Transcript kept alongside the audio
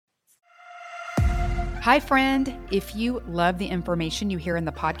Hi, friend. If you love the information you hear in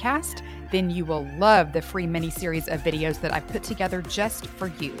the podcast, then you will love the free mini-series of videos that I've put together just for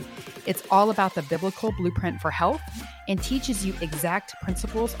you. It's all about the biblical blueprint for health and teaches you exact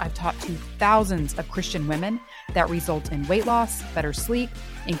principles I've taught to thousands of Christian women that result in weight loss, better sleep,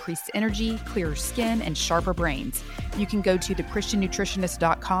 increased energy, clearer skin, and sharper brains. You can go to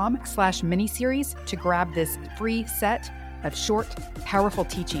thechristiannutritionist.com/miniseries to grab this free set of short, powerful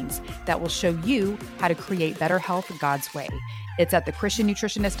teachings that will show you how to create better health God's way. It's at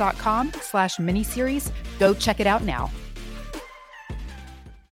thechristiannutritionist.com/miniseries. Go check it out now.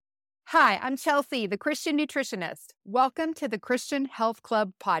 Hi, I'm Chelsea, the Christian nutritionist. Welcome to the Christian Health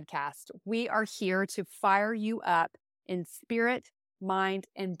Club podcast. We are here to fire you up in spirit, mind,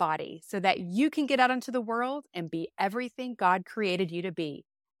 and body so that you can get out into the world and be everything God created you to be.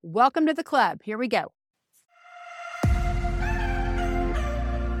 Welcome to the club. Here we go.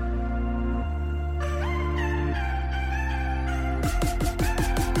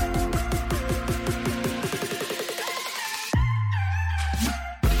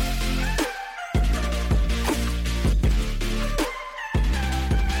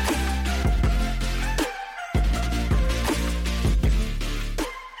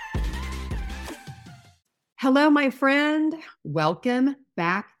 Hello, my friend. Welcome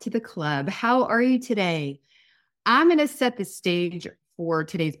back to the club. How are you today? I'm going to set the stage for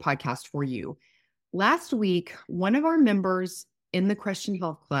today's podcast for you. Last week, one of our members in the Christian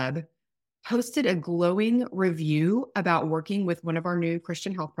Health Club posted a glowing review about working with one of our new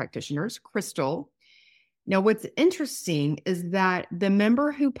Christian health practitioners, Cristal. Now, what's interesting is that the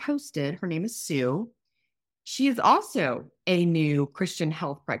member who posted, her name is Sue, she is also a new Christian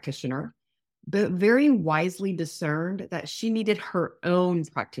health practitioner, but very wisely discerned that she needed her own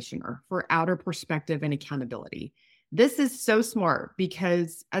practitioner for outer perspective and accountability. This is so smart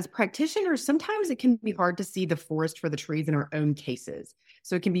because as practitioners, sometimes it can be hard to see the forest for the trees in our own cases.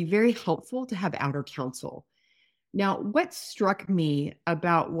 So it can be very helpful to have outer counsel. Now, what struck me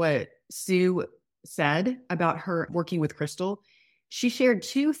about what Sue said about her working with Cristal, she shared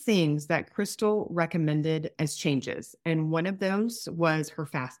two things that Cristal recommended as changes. And one of those was her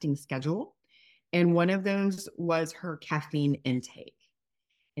fasting schedule. And one of those was her caffeine intake.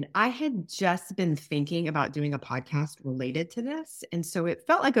 And I had just been thinking about doing a podcast related to this. And so it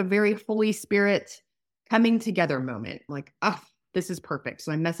felt like a very Holy Spirit coming together moment. Like, oh, this is perfect.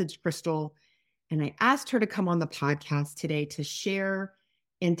 So I messaged Cristal and I asked her to come on the podcast today to share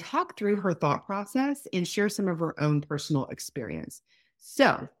and talk through her thought process and share some of her own personal experience.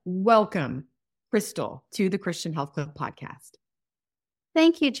 So welcome, Cristal, to the Christian Health Club podcast.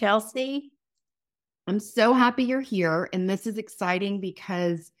 Thank you, Chelsea. I'm so happy you're here. And this is exciting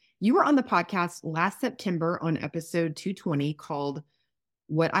because you were on the podcast last September on episode 220 called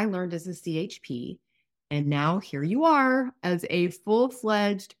What I Learned as a CHP. And now here you are as a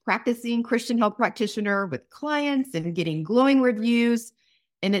full-fledged practicing Christian health practitioner with clients and getting glowing reviews.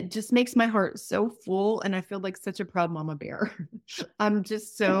 And it just makes my heart so full. And I feel like such a proud mama bear. I'm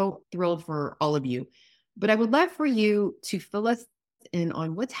just so thrilled for all of you. But I would love for you to fill us in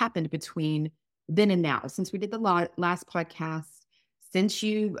on what's happened between then and now, since we did the last podcast, since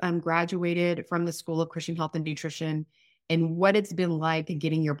you graduated from the School of Christian Health and Nutrition, and what it's been like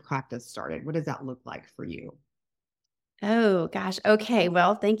getting your practice started. What does that look like for you? Oh, gosh. Okay.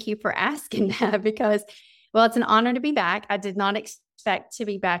 Well, thank you for asking that because, well, it's an honor to be back. I did not expect to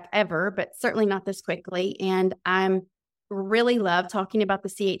be back ever, but certainly not this quickly. And I'm really love talking about the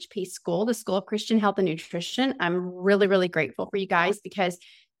CHP school, the School of Christian Health and Nutrition. I'm really, really grateful for you guys because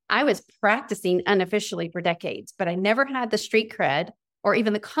I was practicing unofficially for decades, but I never had the street cred or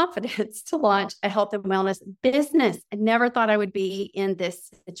even the confidence to launch a health and wellness business. I never thought I would be in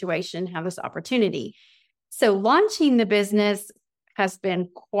this situation, have this opportunity. So launching the business has been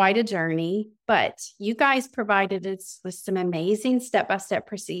quite a journey, but you guys provided us with some amazing step-by-step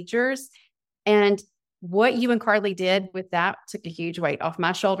procedures. And what you and Carly did with that took a huge weight off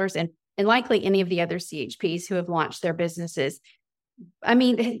my shoulders and likely any of the other CHPs who have launched their businesses. I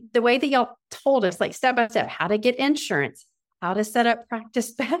mean, the way that y'all told us, like step by step, how to get insurance, how to set up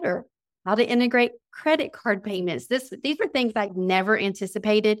practice better, how to integrate credit card payments. These were things I never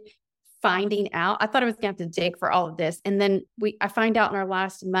anticipated finding out. I thought I was going to have to dig for all of this. And then I find out in our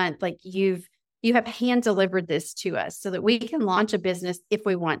last month, like you have hand delivered this to us so that we can launch a business if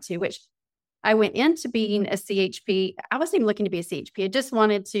we want to, which I went into being a CHP. I wasn't even looking to be a CHP. I just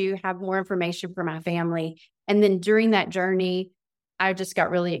wanted to have more information for my family. And then during that journey, I just got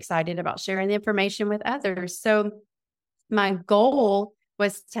really excited about sharing the information with others. So my goal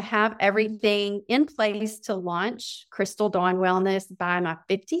was to have everything in place to launch Cristal Dawn Wellness by my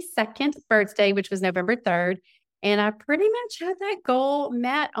 52nd birthday, which was November 3rd. And I pretty much had that goal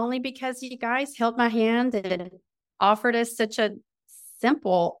met only because you guys held my hand and offered us such a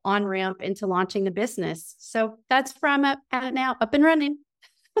simple on-ramp into launching the business. So that's where I'm at now, up and running.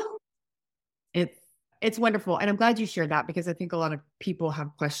 It's wonderful. And I'm glad you shared that, because I think a lot of people have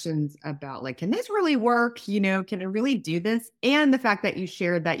questions about, like, can this really work? Can I really do this? And the fact that you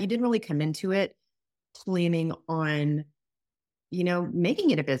shared that you didn't really come into it planning on, making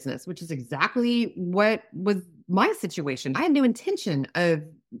it a business, which is exactly what was my situation. I had no intention of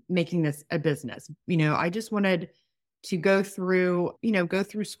making this a business. I just wanted to go through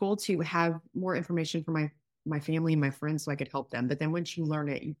school to have more information for my family and my friends so I could help them. But then once you learn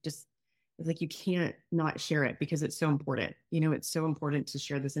it, it's like you can't not share it, because it's so important. It's so important to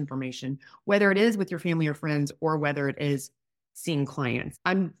share this information, whether it is with your family or friends, or whether it is seeing clients.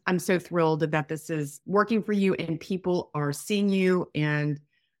 I'm so thrilled that this is working for you and people are seeing you and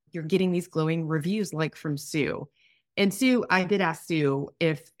you're getting these glowing reviews like from Sue. And Sue, I did ask Sue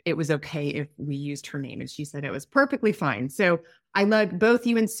if it was okay if we used her name, and she said it was perfectly fine. So I love both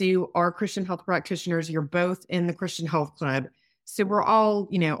you and Sue are Christian health practitioners. You're both in the Christian Health Club. So we're all,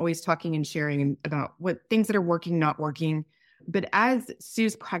 always talking and sharing about what things that are working, not working. But as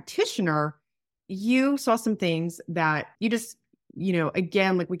Sue's practitioner, you saw some things that you just,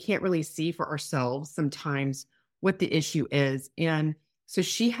 again, like we can't really see for ourselves sometimes what the issue is. And so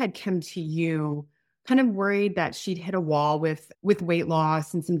she had come to you kind of worried that she'd hit a wall with weight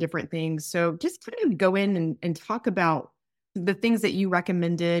loss and some different things. So just kind of go in and talk about the things that you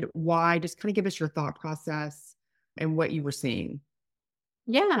recommended, why, just kind of give us your thought process and what you were seeing.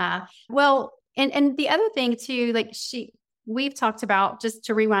 Yeah. Well, and the other thing too, like we've talked about, just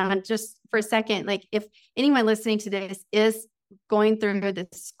to rewind just for a second, like if anyone listening to this is going through the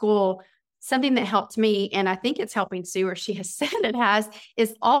school, something that helped me, and I think it's helping Sue, or she has said it has,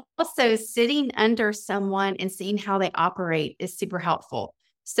 is also sitting under someone and seeing how they operate is super helpful.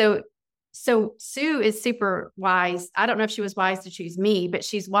 So Sue is super wise. I don't know if she was wise to choose me, but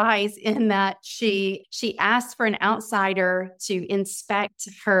she's wise in that she asked for an outsider to inspect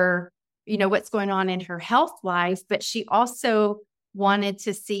her, what's going on in her health life, but she also wanted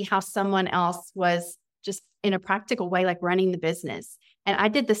to see how someone else was just in a practical way, like running the business. And I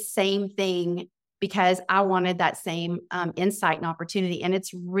did the same thing because I wanted that same insight and opportunity. And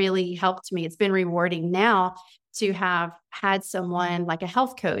it's really helped me. It's been rewarding now to have had someone like a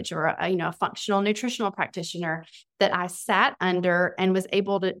health coach or a functional nutritional practitioner that I sat under and was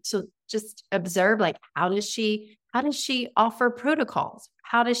able to just observe, like, how does she offer protocols?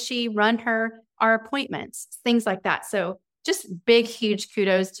 How does she run our appointments? Things like that. So just big, huge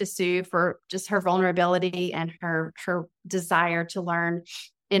kudos to Sue for just her vulnerability and her desire to learn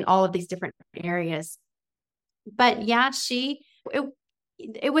in all of these different areas. But yeah,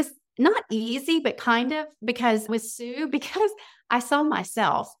 it was not easy, but kind of, because with Sue, because I saw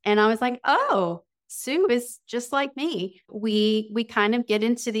myself and I was like, oh, Sue is just like me. We kind of get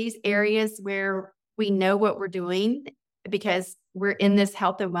into these areas where we know what we're doing because we're in this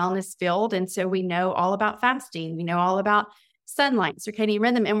health and wellness field. And so we know all about fasting. We know all about sunlight, circadian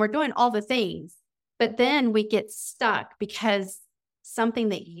rhythm, and we're doing all the things. But then we get stuck because something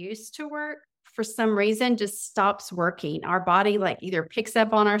that used to work for some reason just stops working. Our body like either picks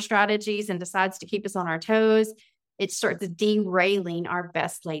up on our strategies and decides to keep us on our toes. It starts derailing our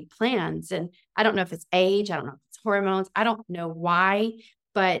best laid plans. And I don't know if it's age, I don't know if it's hormones, I don't know why,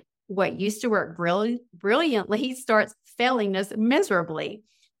 but what used to work brilliantly starts failing us miserably.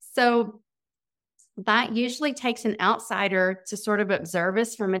 So that usually takes an outsider to sort of observe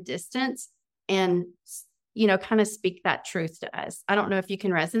us from a distance and kind of speak that truth to us. I don't know if you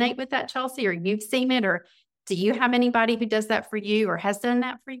can resonate with that, Chelsea, or you've seen it, or do you have anybody who does that for you or has done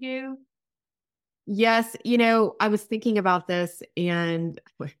that for you? Yes. I was thinking about this, and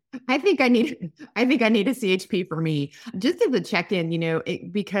I think I need a CHP for me, just as a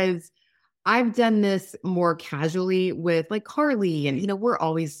check-in, because I've done this more casually with like Carly, and, we're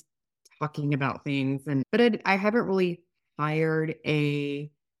always talking about things, but I haven't really hired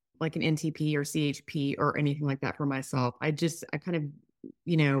like an NTP or CHP or anything like that for myself. I kind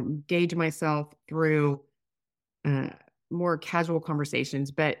of, gauge myself through more casual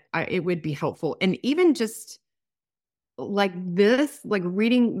conversations, but it would be helpful. And even just like this, like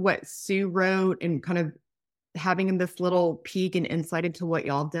reading what Sue wrote and kind of having this little peek and insight into what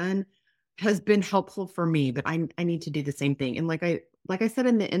y'all done has been helpful for me, but I need to do the same thing. And like I said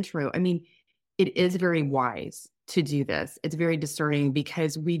in the intro, I mean, it is very wise to do this. It's very discerning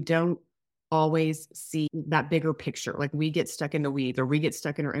because we don't always see that bigger picture. Like we get stuck in the weeds or we get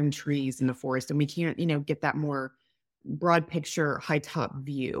stuck in our own trees in the forest and we can't, get that more broad picture, high top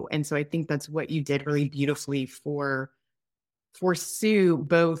view. And so I think that's what you did really beautifully for Sue,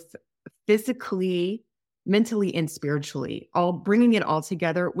 both physically, mentally, and spiritually, all bringing it all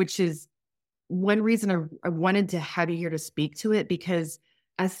together, which is one reason I wanted to have you here to speak to it, because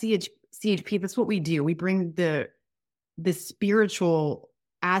as CHP, that's what we do. We bring the spiritual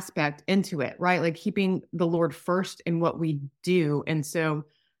aspect into it, right? Like keeping the Lord first in what we do. And so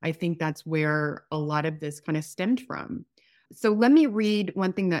I think that's where a lot of this kind of stemmed from. So let me read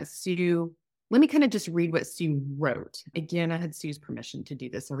one thing that let me kind of just read what Sue wrote. Again, I had Sue's permission to do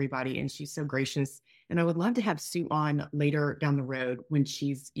this, everybody, and she's so gracious. And I would love to have Sue on later down the road when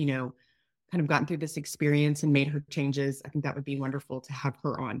she's, kind of gotten through this experience and made her changes. I think that would be wonderful to have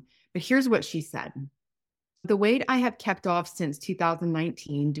her on. But here's what she said. The weight I have kept off since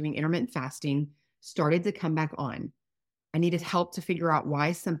 2019 doing intermittent fasting started to come back on. I needed help to figure out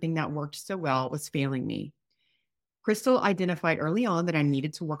why something that worked so well was failing me. Cristal identified early on that I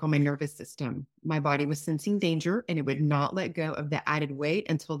needed to work on my nervous system. My body was sensing danger and it would not let go of the added weight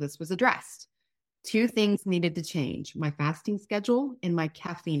until this was addressed. Two things needed to change: my fasting schedule and my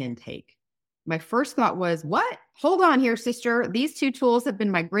caffeine intake. My first thought was, what? Hold on here, sister. These two tools have been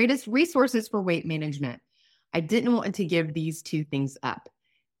my greatest resources for weight management. I didn't want to give these two things up.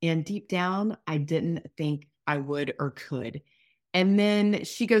 And deep down, I didn't think I would or could. And then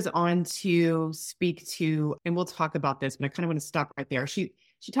she goes on to speak to, and we'll talk about this, but I kind of want to stop right there. She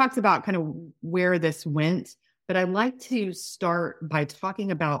talks about kind of where this went, but I'd like to start by talking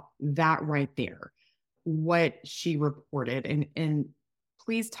about that right there, what she reported. And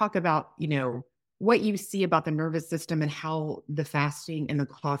please talk about, what you see about the nervous system and how the fasting and the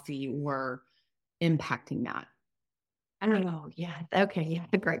coffee were impacting that. I don't know. Yeah. Okay.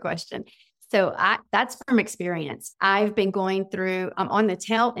 Yeah. Great question. So that's from experience. I've been going through, I'm on the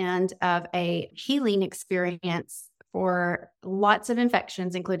tail end of a healing experience for lots of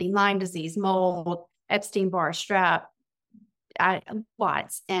infections, including Lyme disease, mold, Epstein-Barr, strep,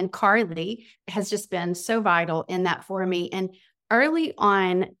 lots. And Carly has just been so vital in that for me. And early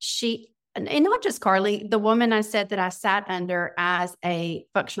on, and not just Carly, the woman I said that I sat under as a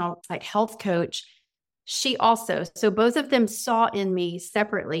functional health coach, she also, so both of them saw in me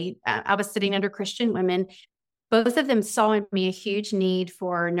separately. I was sitting under Christian women. Both of them saw in me a huge need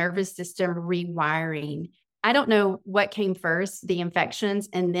for nervous system rewiring. I don't know what came first, the infections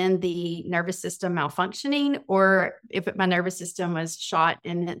and then the nervous system malfunctioning, or if my nervous system was shot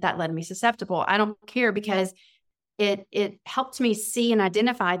and that led me susceptible. I don't care, because it helped me see and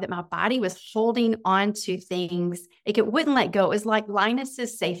identify that my body was holding on to things. Like it wouldn't let go. It was like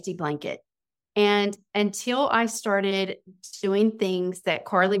Linus's safety blanket. And until I started doing things that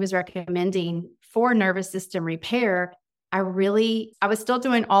Carly was recommending for nervous system repair, I was still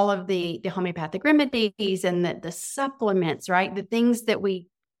doing all of the homeopathic remedies and the supplements, right? The things that we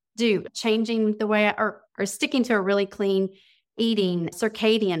do, changing the way or sticking to a really clean eating,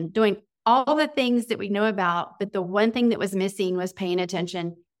 circadian, doing all the things that we know about. But the one thing that was missing was paying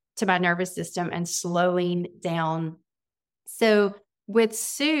attention to my nervous system and slowing down. So with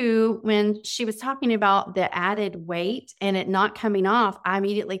Sue, when she was talking about the added weight and it not coming off, I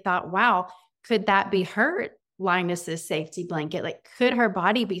immediately thought, wow, could that be her Linus's safety blanket? Like, could her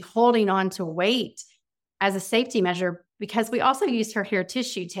body be holding on to weight as a safety measure? Because we also used her hair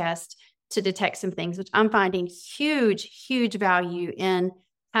tissue test to detect some things, which I'm finding huge, huge value in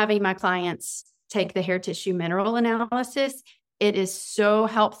having my clients take the hair tissue mineral analysis. It is so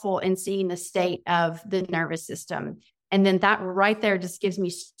helpful in seeing the state of the nervous system. And then that right there just gives me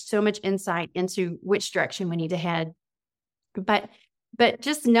so much insight into which direction we need to head. But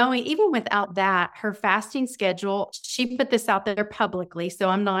just knowing, even without that, her fasting schedule, she put this out there publicly. So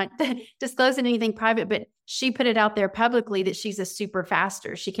I'm not disclosing anything private, but she put it out there publicly that she's a super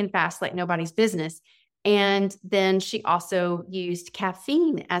faster. She can fast like nobody's business. And then she also used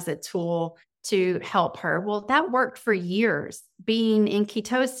caffeine as a tool to help her. Well, that worked for years, being in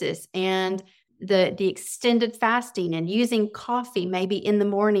ketosis and the extended fasting and using coffee maybe in the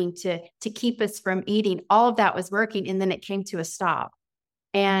morning to keep us from eating. All of that was working. And then it came to a stop.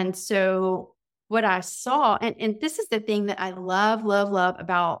 And so what I saw, and this is the thing that I love, love, love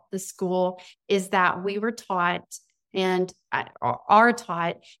about the school, is that we were taught and are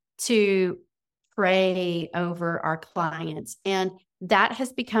taught to pray over our clients. And that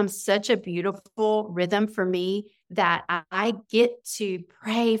has become such a beautiful rhythm for me that I get to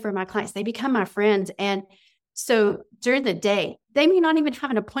pray for my clients. They become my friends. And So during the day, they may not even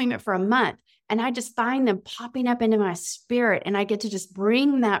have an appointment for a month. And I just find them popping up into my spirit. And I get to just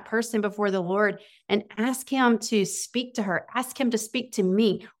bring that person before the Lord and ask him to speak to her, ask him to speak to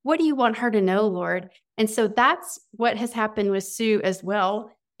me. What do you want her to know, Lord? And so that's what has happened with Sue as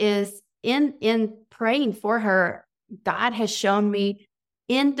well, is in praying for her, God has shown me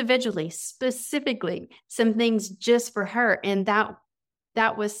individually, specifically, some things just for her. And that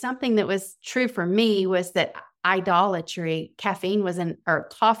was something that was true for me, was that idolatry, coffee was an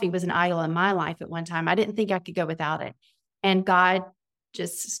idol in my life at one time. I didn't think I could go without it. And God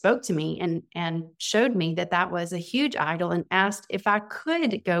just spoke to me and showed me that was a huge idol, and asked if I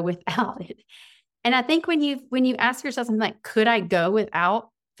could go without it. And I think when you ask yourself something like, could I go without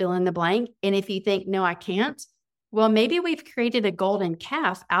fill in the blank? And if you think, no, I can't, well, maybe we've created a golden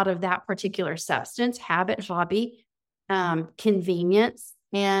calf out of that particular substance, habit, hobby, convenience.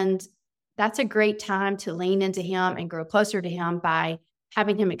 And that's a great time to lean into him and grow closer to him by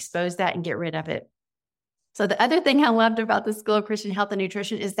having him expose that and get rid of it. So the other thing I loved about the School of Christian Health and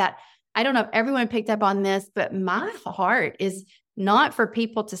Nutrition is that, I don't know if everyone picked up on this, but my heart is not for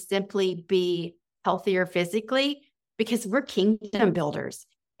people to simply be healthier physically, because we're kingdom builders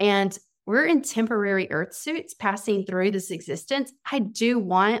and we're in temporary earth suits passing through this existence. I do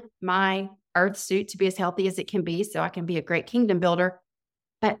want my earth suit to be as healthy as it can be so I can be a great kingdom builder.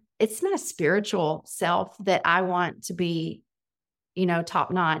 But it's my spiritual self that I want to be,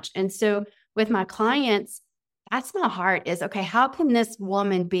 top notch. And so with my clients, that's my heart is, okay, how can this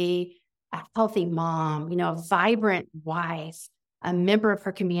woman be a healthy mom, a vibrant wife, a member of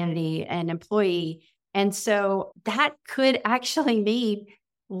her community, an employee? And so that could actually mean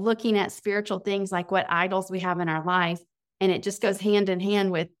looking at spiritual things like what idols we have in our life. And it just goes hand in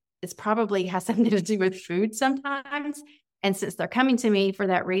hand with, it's probably has something to do with food sometimes. And since they're coming to me for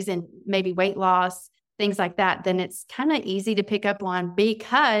that reason, maybe weight loss, things like that, then it's kind of easy to pick up on,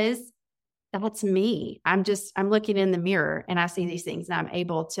 because that's me. I'm looking in the mirror and I see these things, and I'm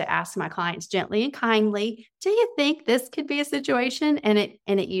able to ask my clients gently and kindly, do you think this could be a situation? And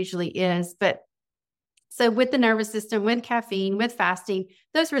it usually is. But so with the nervous system, with caffeine, with fasting,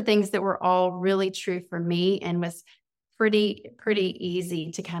 those were things that were all really true for me, and was pretty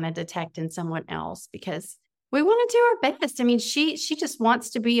easy to kind of detect in someone else, because we want to do our best. I mean, she just wants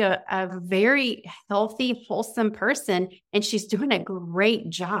to be a very healthy, wholesome person, and she's doing a great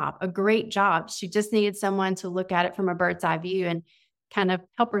job. She just needed someone to look at it from a bird's eye view and kind of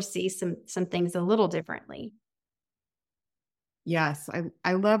help her see some things a little differently. Yes,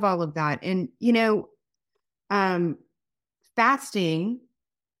 I love all of that. And, fasting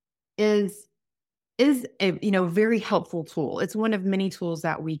is a, very helpful tool. It's one of many tools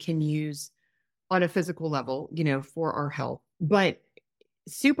that we can use on a physical level, for our health. But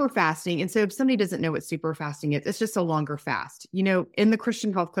super fasting, and so if somebody doesn't know what super fasting is, it's just a longer fast. In the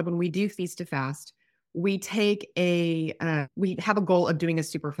Christian Health Club, when we do Feast to Fast, we we have a goal of doing a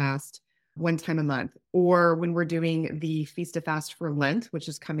super fast one time a month. Or when we're doing the Feast to Fast for Lent, which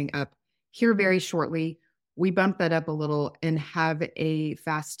is coming up here very shortly, we bump that up a little and have a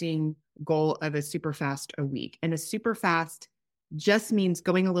fasting goal of a super fast a week. And a super fast just means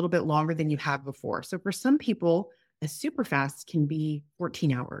going a little bit longer than you have before. So for some people, a super fast can be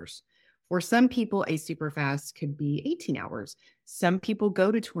 14 hours. For some people, a super fast could be 18 hours. Some people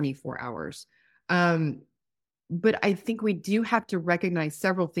go to 24 hours. But I think we do have to recognize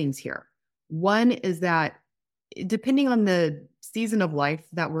several things here. One is that depending on the season of life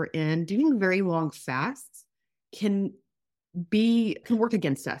that we're in, doing very long fasts can work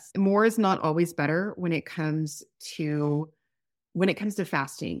against us. More is not always better when it comes to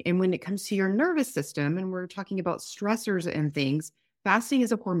fasting. And when it comes to your nervous system, and we're talking about stressors and things, fasting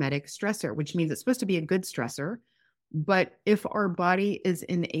is a hormetic stressor, which means it's supposed to be a good stressor. But if our body is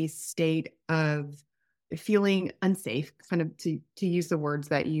in a state of feeling unsafe, kind of to use the words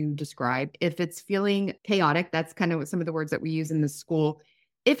that you described, if it's feeling chaotic, that's kind of some of the words that we use in the school.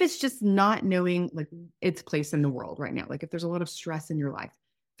 If it's just not knowing like its place in the world right now, like if there's a lot of stress in your life,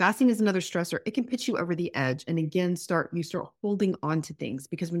 fasting is another stressor. It can pitch you over the edge. And again, you start holding on to things,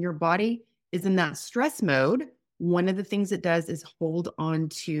 because when your body is in that stress mode, one of the things it does is hold on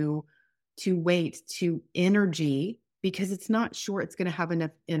to weight, to energy, because it's not sure it's going to have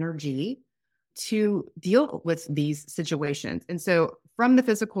enough energy to deal with these situations. And so from the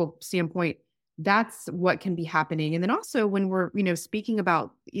physical standpoint, that's what can be happening. And then also when we're, speaking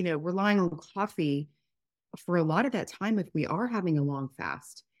about, relying on coffee for a lot of that time, if we are having a long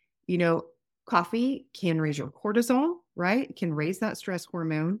fast, coffee can raise your cortisol, right? It can raise that stress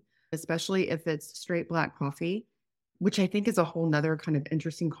hormone, especially if it's straight black coffee. which I think is a whole nother kind of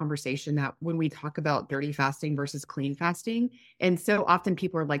interesting conversation that when we talk about dirty fasting versus clean fasting. And so often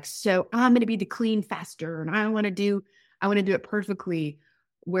people are like, so I'm going to be the clean faster and I want to do it perfectly.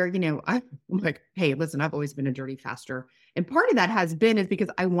 Where, I'm like, hey, listen, I've always been a dirty faster. And part of that has been is because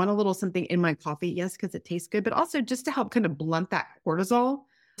I want a little something in my coffee. Yes, because it tastes good, but also just to help kind of blunt that cortisol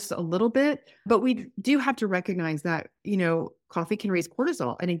just a little bit. But we do have to recognize that, coffee can raise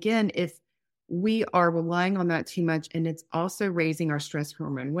cortisol. And again, if we are relying on that too much, and it's also raising our stress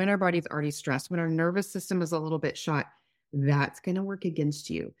hormone when our body's already stressed, when our nervous system is a little bit shot, that's going to work against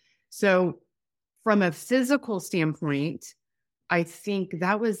you. So from a physical standpoint, I think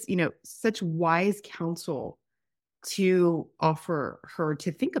that was, such wise counsel to offer her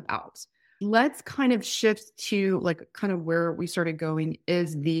to think about. Let's kind of shift to like kind of where we started going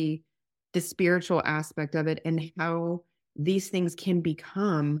is the spiritual aspect of it and how these things can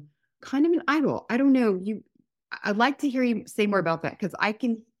become kind of an idol. I don't know. I'd like to hear you say more about that because I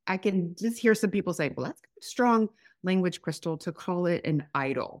can just hear some people say, well, that's kind of strong language, Cristal, to call it an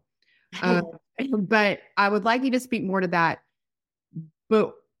idol. But I would like you to speak more to that.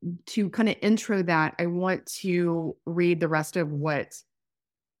 But to kind of intro that, I want to read the rest of what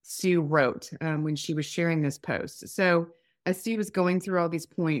Sue wrote when she was sharing this post. So as Sue was going through all these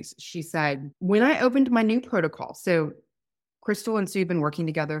points, she said, when I opened my new protocol, so Cristal and Sue have been working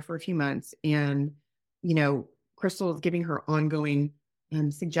together for a few months, and, Cristal is giving her ongoing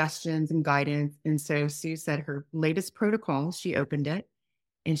suggestions and guidance. And so Sue said her latest protocol, she opened it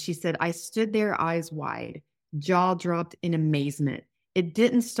and she said, I stood there eyes wide, jaw dropped in amazement. It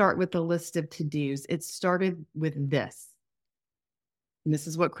didn't start with a list of to-dos. It started with this. And this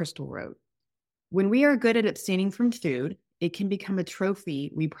is what Cristal wrote. When we are good at abstaining from food, it can become a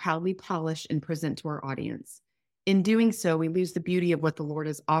trophy we proudly polish and present to our audience. In doing so, we lose the beauty of what the Lord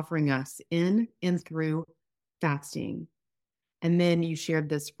is offering us in and through fasting. And then you shared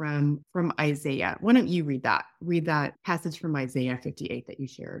this from Isaiah. Why don't you read that? Read that passage from Isaiah 58 that you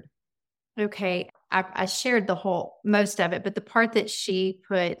shared. Okay. I shared most of it, but the part that she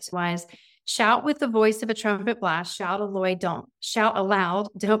put was, shout with the voice of a trumpet blast, shout aloud,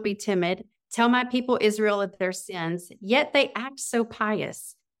 don't be timid. Tell my people Israel of their sins, yet they act so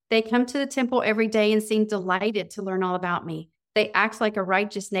pious. They come to the temple every day and seem delighted to learn all about me. They act like a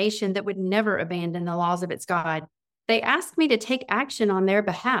righteous nation that would never abandon the laws of its God. They ask me to take action on their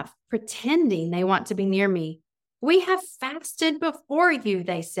behalf, pretending they want to be near me. We have fasted before you,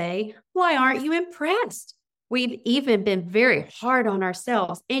 they say. Why aren't you impressed? We've even been very hard on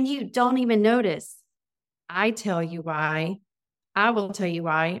ourselves, and you don't even notice. I will tell you why,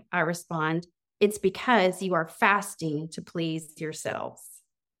 I respond. It's because you are fasting to please yourselves.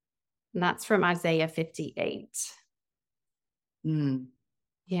 And that's from Isaiah 58.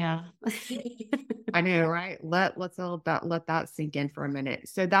 Yeah. I know, right? Let's let that sink in for a minute.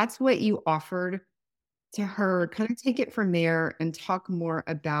 So that's what you offered to her. Kind of take it from there and talk more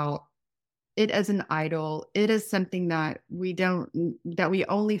about it as an idol. It is something that we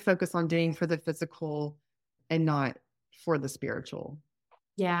only focus on doing for the physical and not for the spiritual.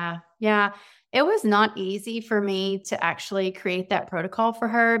 Yeah. Yeah. It was not easy for me to actually create that protocol for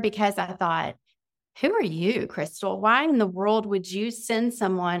her because I thought, who are you, Cristal? Why in the world would you send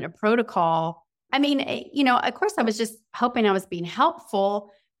someone a protocol? I mean, of course I was just hoping I was being helpful,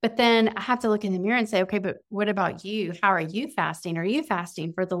 but then I have to look in the mirror and say, okay, but what about you? How are you fasting? Are you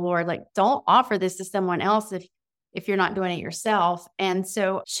fasting for the Lord? Like, don't offer this to someone else if you're not doing it yourself. And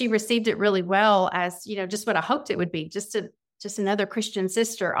so she received it really well as, just what I hoped it would be, just another Christian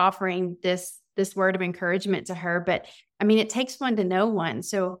sister offering this word of encouragement to her. But I mean, it takes one to know one.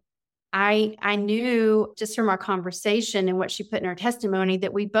 So I knew just from our conversation and what she put in her testimony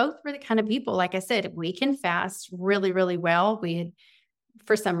that we both were the kind of people, like I said, we can fast really, really well.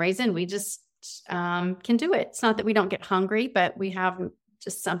 For some reason, we just can do it. It's not that we don't get hungry, but we have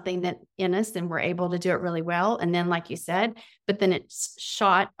just something that in us and we're able to do it really well. And then, like you said, but then it's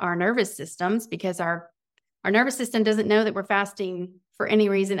shot our nervous systems because our nervous system doesn't know that we're fasting for any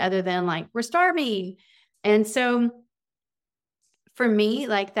reason other than like we're starving. And so for me,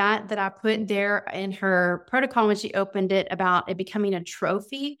 like that I put there in her protocol when she opened it about it becoming a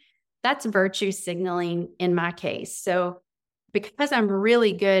trophy, that's virtue signaling in my case. So because I'm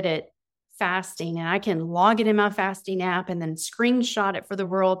really good at fasting and I can log it in my fasting app and then screenshot it for the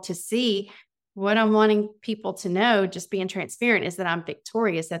world to see, what I'm wanting people to know, just being transparent, is that I'm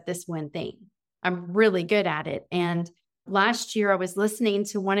victorious at this one thing. I'm really good at it. And last year I was listening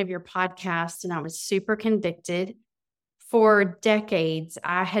to one of your podcasts and I was super convicted. For decades,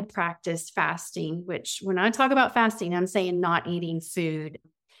 I had practiced fasting, which when I talk about fasting, I'm saying not eating food.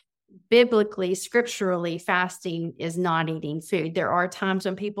 biblically, scripturally, fasting is not eating food. There are times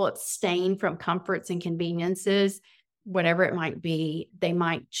when people abstain from comforts and conveniences, whatever it might be. They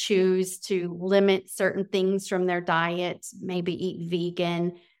might choose to limit certain things from their diet, maybe eat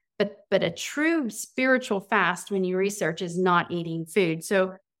vegan, but a true spiritual fast, when you research, is not eating food.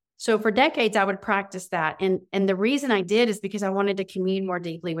 So for decades, I would practice that. And the reason I did is because I wanted to commune more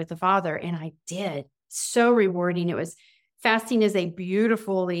deeply with the Father. And I did. So rewarding. Fasting is a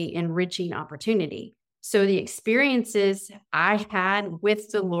beautifully enriching opportunity. So the experiences I had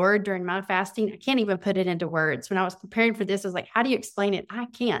with the Lord during my fasting, I can't even put it into words. When I was preparing for this, I was like, how do you explain it? I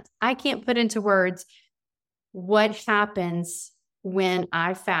can't put into words what happens when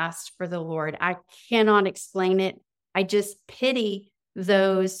I fast for the Lord. I cannot explain it. I just pity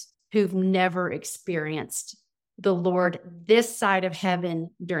those who've never experienced the Lord this side of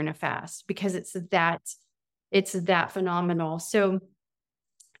heaven during a fast, because it's that phenomenal. So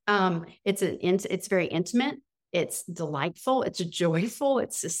it's very intimate. It's delightful. It's joyful.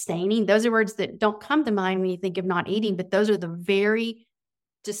 It's sustaining. Those are words that don't come to mind when you think of not eating, but those are the very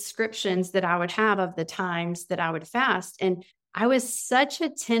descriptions that I would have of the times that I would fast. And I was such a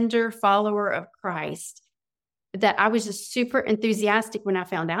tender follower of Christ that I was just super enthusiastic when I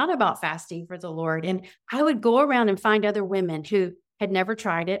found out about fasting for the Lord. And I would go around and find other women who had never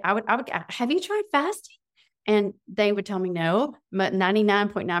tried it. I would, have you tried fasting? And they would tell me no, but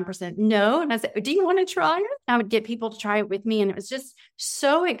 99.9% no. And I said, do you want to try it? I would get people to try it with me. And it was just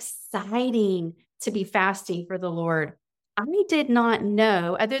so exciting to be fasting for the Lord. I did not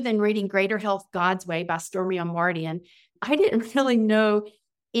know, other than reading Greater Health God's Way by Stormy O'Mardian, I didn't really know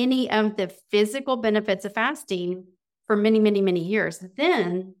any of the physical benefits of fasting for many, many, many years.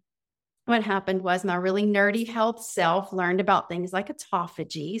 Then what happened was my really nerdy health self learned about things like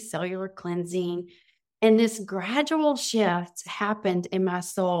autophagy, cellular cleansing, and this gradual shift happened in my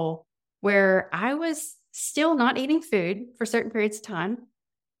soul where I was still not eating food for certain periods of time,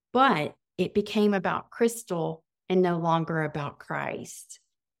 but it became about Cristal and no longer about Christ.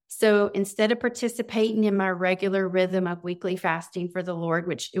 So instead of participating in my regular rhythm of weekly fasting for the Lord,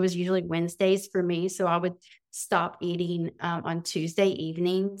 which it was usually Wednesdays for me, so I would stop eating on Tuesday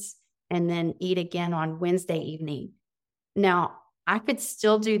evenings and then eat again on Wednesday evening. Now, I could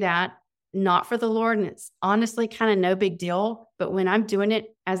still do that, not for the Lord, and it's honestly kind of no big deal. But when I'm doing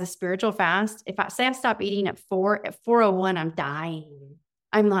it as a spiritual fast, if I say I stop eating at 4:01, I'm dying.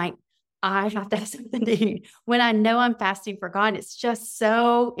 I'm like, I have to have something to eat. When I know I'm fasting for God, it's just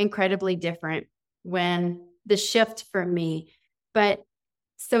so incredibly different when the shift for me. But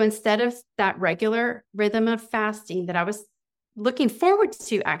so instead of that regular rhythm of fasting that I was looking forward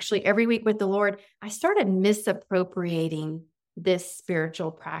to actually every week with the Lord, I started misappropriating this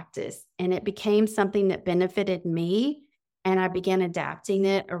spiritual practice, and it became something that benefited me. And I began adapting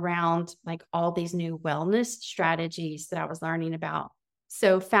it around like all these new wellness strategies that I was learning about.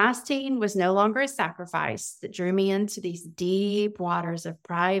 So fasting was no longer a sacrifice that drew me into these deep waters of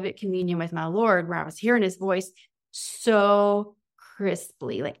private communion with my Lord, where I was hearing his voice so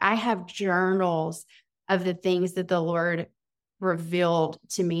crisply. Like I have journals of the things that the Lord revealed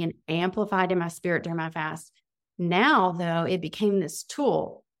to me and amplified in my spirit during my fast. Now, though, it became this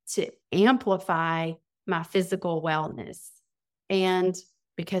tool to amplify my physical wellness. And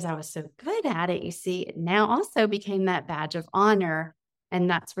because I was so good at it, you see, it now also became that badge of honor. And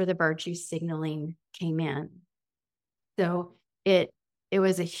that's where the virtue signaling came in. So it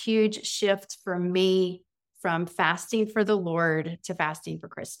was a huge shift for me from fasting for the Lord to fasting for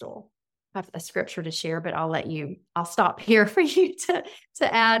Cristal. I have a scripture to share, but I'll stop here for you to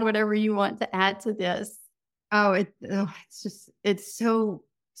add whatever you want to add to this. It's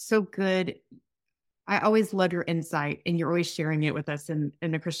so good. I always love your insight, and you're always sharing it with us in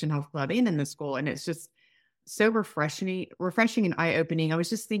the Christian Health Club and in the school. And it's just so refreshing and eye-opening. I was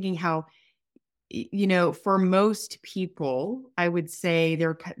just thinking how, for most people, I would say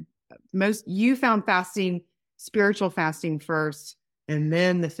you found spiritual fasting first, and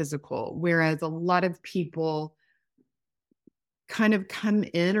then the physical, whereas a lot of people kind of come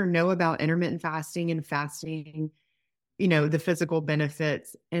in or know about intermittent fasting and fasting, the physical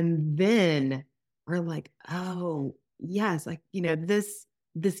benefits, and then are like, oh yes, like, this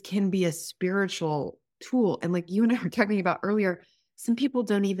can be a spiritual tool. And like you and I were talking about earlier, some people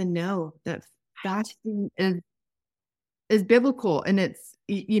don't even know that fasting is biblical, and it's,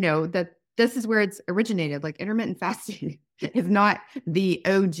 that this is where it's originated. Like intermittent fasting is not the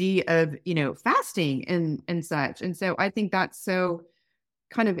OG of, fasting and such. And so I think that's so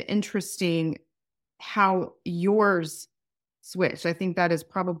kind of interesting how yours switched. I think that is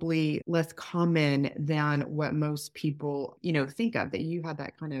probably less common than what most people, think of, that you had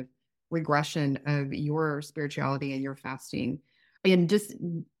that kind of regression of your spirituality and your fasting. And just,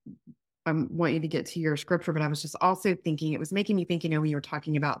 I want you to get to your scripture, but I was just also thinking, it was making me think, when you were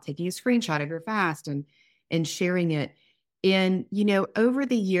talking about taking a screenshot of your fast and sharing it. And, over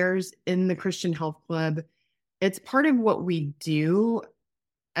the years in the Christian Health Club, it's part of what we do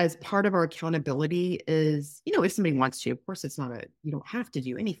as part of our accountability is, if somebody wants to, of course, you don't have to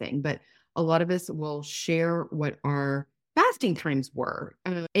do anything, but a lot of us will share what our fasting times were.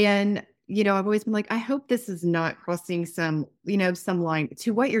 And, I've always been like, I hope this is not crossing some line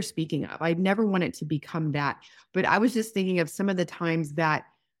to what you're speaking of. I never want it to become that. But I was just thinking of some of the times that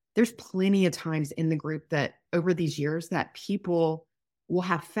there's plenty of times in the group that over these years that people will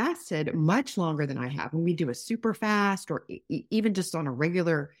have fasted much longer than I have. When we do a super fast or even just on a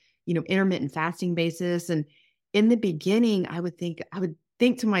regular, intermittent fasting basis. And in the beginning, I would think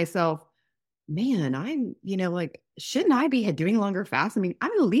to myself, man, I'm, shouldn't I be doing longer fasts? I mean,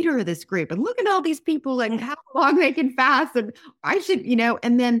 I'm the leader of this group and look at all these people, like how long they can fast. And I should,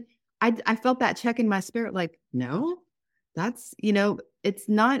 and then I felt that check in my spirit, like, no, that's, it's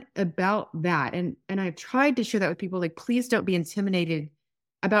not about that. And I've tried to share that with people, like, please don't be intimidated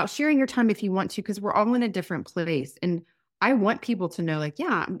about sharing your time if you want to, because we're all in a different place. And I want people to know, like,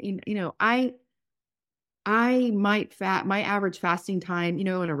 yeah, I mean, I might my average fasting time,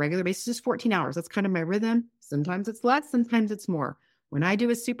 on a regular basis is 14 hours. That's kind of my rhythm. Sometimes it's less, sometimes it's more. When I do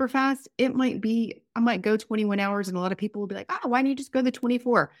a super fast, I might go 21 hours and a lot of people will be like, oh, why don't you just go the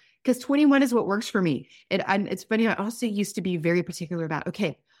 24? Because 21 is what works for me. It's funny. I also used to be very particular about,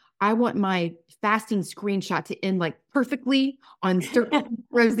 okay, I want my fasting screenshot to end like perfectly on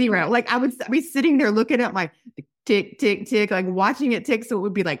 0. Like I would be sitting there looking at my tick, tick, tick, like watching it tick. So it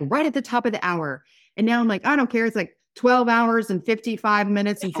would be like right at the top of the hour. And now I'm like, I don't care. It's like 12 hours and 55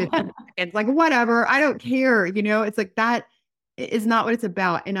 minutes and 50 seconds. Like, whatever. I don't care. It's like that is not what it's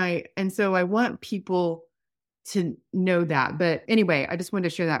about. And so I want people to know that. But anyway, I just wanted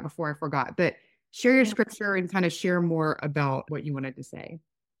to share that before I forgot. But share your scripture and kind of share more about what you wanted to say.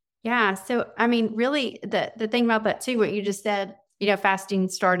 Yeah. So, I mean, really the thing about that too, what you just said, fasting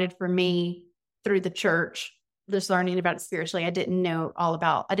started for me through the church, just learning about it spiritually. I didn't know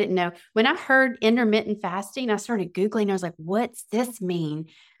when I heard intermittent fasting, I started Googling. I was like, what's this mean?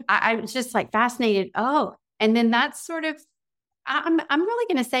 I was just like fascinated. Oh, and then that's sort of, I'm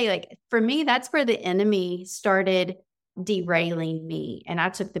really going to say, like, for me, that's where the enemy started derailing me. And I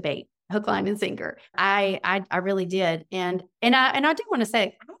took the bait, hook, line, and sinker. I really did. And I do want to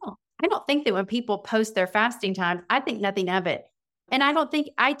say, I don't think that when people post their fasting times, I think nothing of it. And I don't think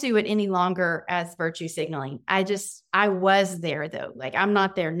I do it any longer as virtue signaling. I was there though. Like, I'm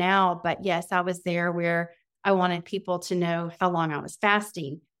not there now, but yes, I was there where I wanted people to know how long I was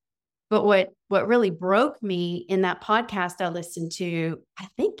fasting. But what really broke me in that podcast I listened to, I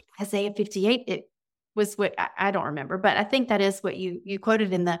think Isaiah 58, it was what I don't remember, but I think that is what you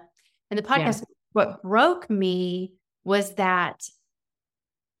quoted in the podcast. Yeah. What broke me was that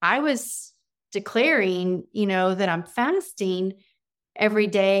I was declaring, that I'm fasting every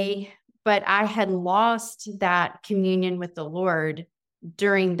day, but I had lost that communion with the Lord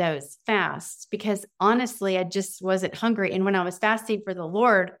during those fasts because honestly, I just wasn't hungry. And when I was fasting for the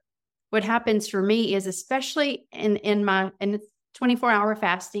Lord, what happens for me is, especially in 24-hour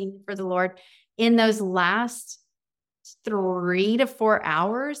fasting for the Lord, in those last 3 to 4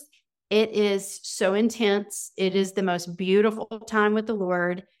 hours, it is so intense. It is the most beautiful time with the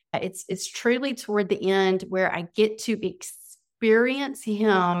Lord. It's truly toward the end where I get to experience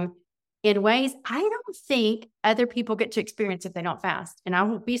Him in ways I don't think other people get to experience if they don't fast. And I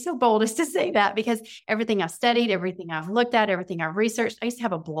won't be so bold as to say that because everything I've studied, everything I've looked at, everything I've researched, I used to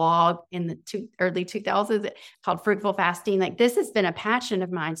have a blog in the early 2000s called Fruitful Fasting. Like, this has been a passion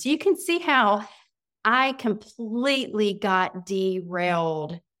of mine. So you can see how I completely got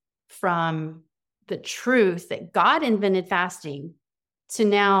derailed from the truth that God invented fasting to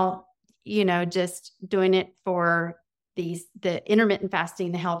now, just doing it for the intermittent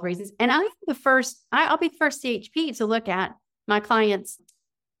fasting, the health reasons. And I'll be the first CHP to look at my clients'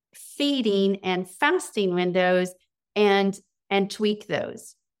 feeding and fasting windows and tweak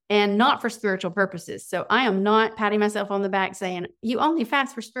those, and not for spiritual purposes. So I am not patting myself on the back saying you only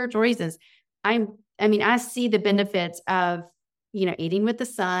fast for spiritual reasons. I see the benefits of, eating with the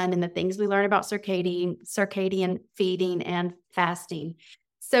sun and the things we learn about circadian feeding and fasting.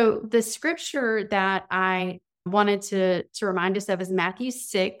 So the scripture that I wanted to remind us of is Matthew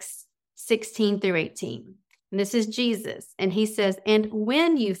 6:16-18. And this is Jesus. And He says, "And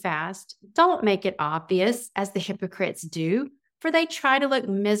when you fast, don't make it obvious as the hypocrites do, for they try to look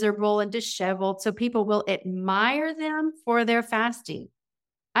miserable and disheveled so people will admire them for their fasting.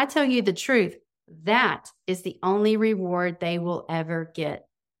 I tell you the truth, that is the only reward they will ever get.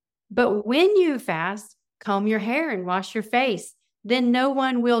 But when you fast, comb your hair and wash your face. Then no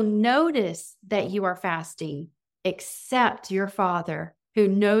one will notice that you are fasting except your Father who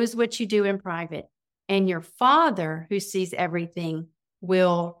knows what you do in private. And your Father who sees everything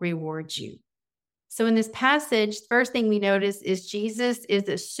will reward you. So in this passage, first thing we notice is Jesus is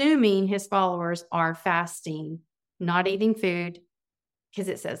assuming his followers are fasting, not eating food, because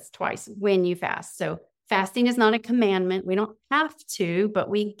it says twice when you fast. So fasting is not a commandment. We don't have to, but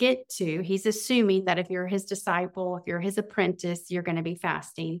we get to. He's assuming that if you're his disciple, if you're his apprentice, you're going to be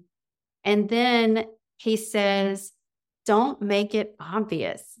fasting. And then he says, don't make it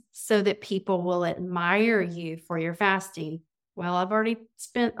obvious so that people will admire you for your fasting. Well, I've already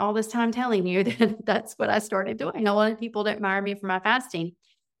spent all this time telling you that that's what I started doing. I wanted people to admire me for my fasting.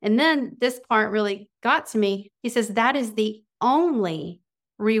 And then this part really got to me. He says, that is the only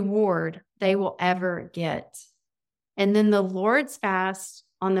reward they will ever get. And then the Lord's fast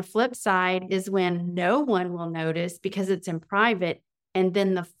on the flip side is when no one will notice because it's in private, and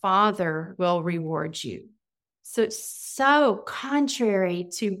then the Father will reward you. So it's so contrary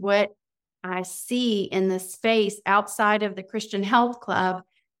to what I see in the space outside of the Christian Health Club.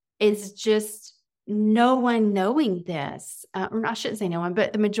 Is just no one knowing this. Or I shouldn't say no one,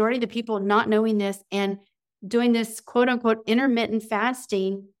 but the majority of the people not knowing this and doing this quote unquote intermittent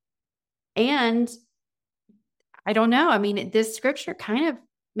fasting. And I don't know. I mean, this scripture kind of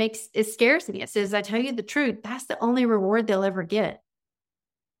it scares me. It says, I tell you the truth, that's the only reward they'll ever get.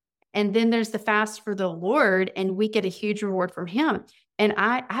 And then there's the fast for the Lord, and we get a huge reward from him. And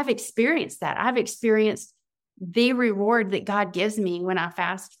I've experienced that. I've experienced the reward that God gives me when I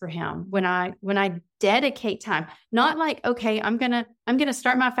fast for him, when I dedicate time, not like, okay, I'm going to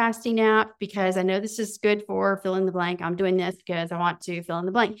start my fasting app because I know this is good for fill in the blank. I'm doing this because I want to fill in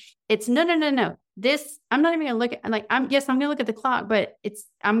the blank. It's no. This, I'm not even going to look at, I'm going to look at the clock, but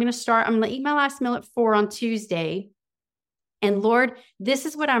I'm going to eat my last meal at 4 on Tuesday. And Lord, this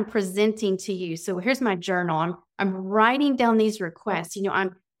is what I'm presenting to you. So here's my journal. I'm writing down these requests.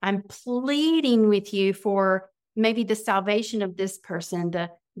 I'm pleading with you for maybe the salvation of this person,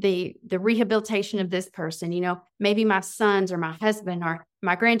 the rehabilitation of this person, maybe my sons or my husband or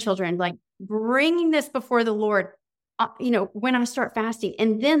my grandchildren, like bringing this before the Lord, when I start fasting.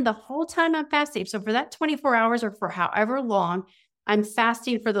 And then the whole time I'm fasting, so for that 24 hours or for however long I'm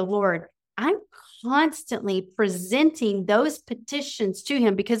fasting for the Lord, I'm constantly presenting those petitions to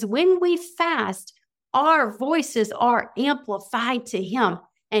him, because when we fast, our voices are amplified to him,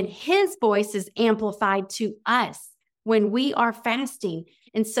 and his voice is amplified to us when we are fasting.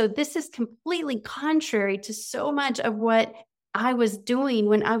 And so this is completely contrary to so much of what I was doing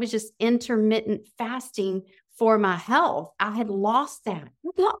when I was just intermittent fasting for my health. I had lost that.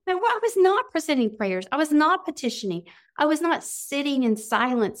 I was not presenting prayers. I was not petitioning. I was not sitting in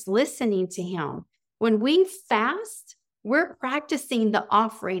silence listening to him. When we fast, we're practicing the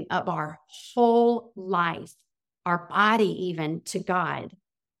offering of our whole life, our body even, to God.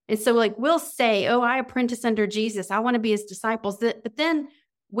 And so we'll say, oh, I apprentice under Jesus. I want to be his disciples. But then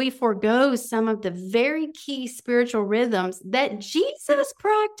we forego some of the very key spiritual rhythms that Jesus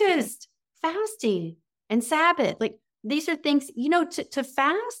practiced: fasting and Sabbath. These are things, to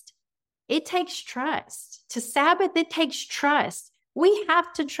fast, it takes trust. To Sabbath, it takes trust. We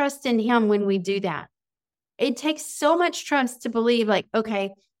have to trust in him when we do that. It takes so much trust to believe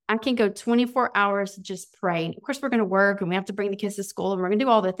okay, I can go 24 hours just praying. Of course, we're going to work and we have to bring the kids to school and we're going to do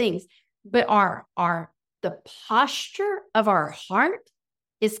all the things. But the posture of our heart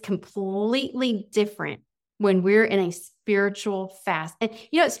is completely different when we're in a spiritual fast. And,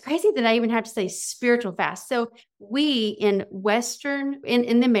 it's crazy that I even have to say spiritual fast. So we in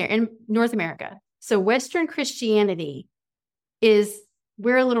North America, so Western Christianity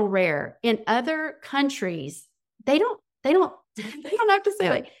we're a little rare. In other countries, they don't have to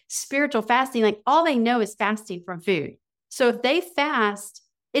say spiritual fasting. All they know is fasting from food. So if they fast,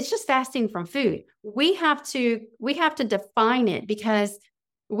 it's just fasting from food. We have to define it, because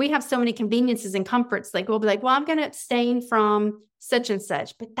we have so many conveniences and comforts. We'll be well, I'm going to abstain from such and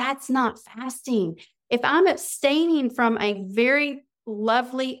such, but that's not fasting. If I'm abstaining from a very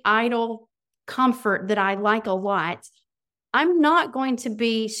lovely idol comfort that I like a lot, I'm not going to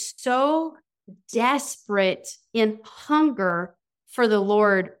be so desperate in hunger for the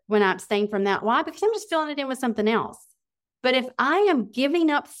Lord when I abstain from that. Why? Because I'm just filling it in with something else. But if I am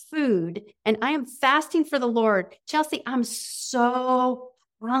giving up food and I am fasting for the Lord, Chelsea, I'm so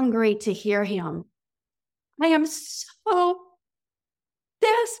hungry to hear him. I am so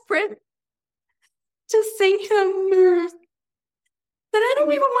desperate to see him move that I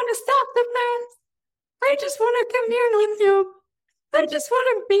don't even want to stop the fast. I just want to commune with him. I just want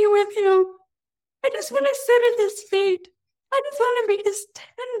to be with him. I just want to sit at his feet. I just want to be his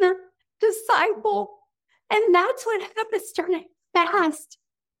tender disciple. And that's what happens during a fast.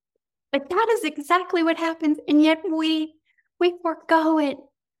 But that is exactly what happens. And yet we forego it.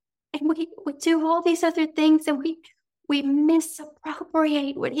 And we do all these other things, and we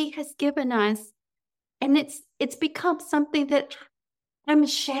misappropriate what he has given us. And it's become something that I'm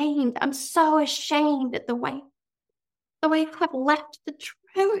ashamed. I'm so ashamed at the way I've left the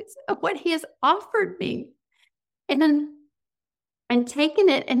truth of what he has offered me. And then and taken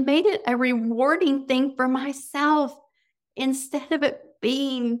it and made it a rewarding thing for myself instead of it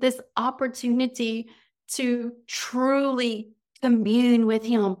being this opportunity to truly commune with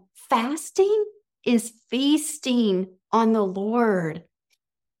him. Fasting is feasting on the Lord.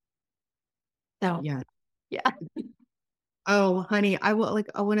 So, Yeah. yeah. Oh, honey, I want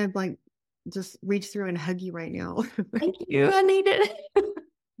to just reach through and hug you right now. Thank you. I need it.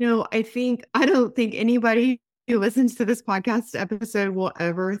 No, I don't think anybody who listens to this podcast episode will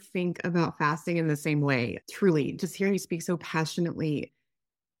ever think about fasting in the same way. Truly, just hearing you speak so passionately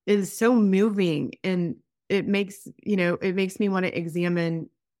is so moving, and it makes me want to examine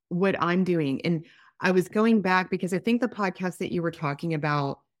what I'm doing. And I was going back because I think the podcast that you were talking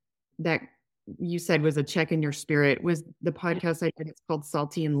about that you said was a check in your spirit was the podcast I did. It's called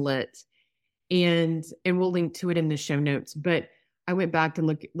Salty and Lit. And we'll link to it in the show notes. But I went back and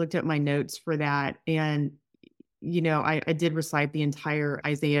looked at my notes for that. And, I did recite the entire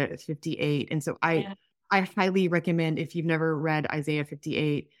Isaiah 58. And so I highly recommend, if you've never read Isaiah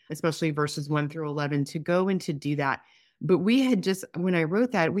 58, especially verses 1 through 11, to go and to do that. But when I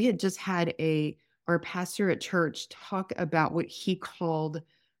wrote that, we had just had our pastor at church talk about what he called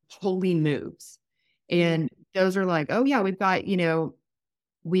holy moves. And those are like, oh yeah, we've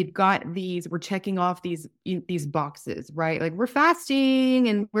got these, we're checking off these boxes, right? Like we're fasting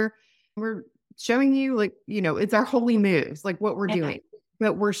and we're showing you it's our holy moves, like what we're doing,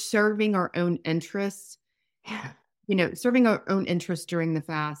 but we're serving our own interests, serving our own interests during the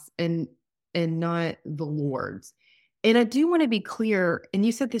fast and not the Lord's. And I do want to be clear. And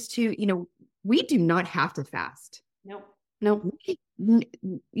you said this too, we do not have to fast. No.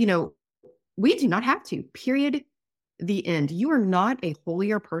 We do not have to, period. The end. You are not a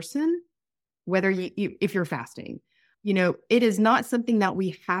holier person, whether if you're fasting. It is not something that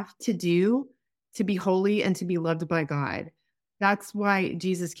we have to do to be holy and to be loved by God. That's why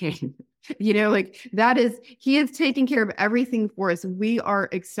Jesus came. He is taking care of everything for us. We are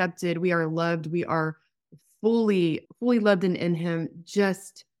accepted. We are loved. We are fully loved in him,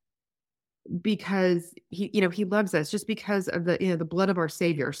 just because he loves us, just because of the blood of our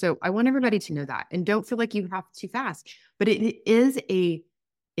Savior. So I want everybody to know that, and don't feel like you have to fast, but it is a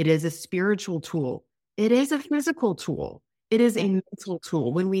spiritual tool. It is a physical tool. It is a mental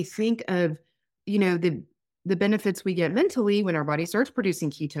tool. When we think of, the benefits we get mentally when our body starts producing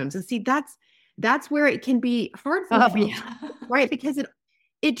ketones, and see, that's where it can be hard for people, right? Because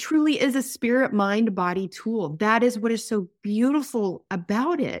it truly is a spirit, mind, body tool. That is what is so beautiful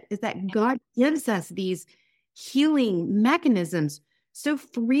about it, is that God gives us these healing mechanisms so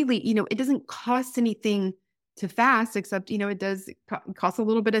freely. It doesn't cost anything to fast, except, it does cost a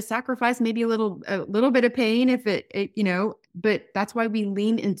little bit of sacrifice, maybe a little bit of pain if but that's why we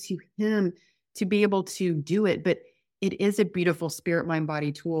lean into him to be able to do it. But it is a beautiful spirit, mind,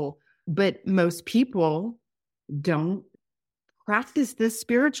 body tool. But most people don't practice this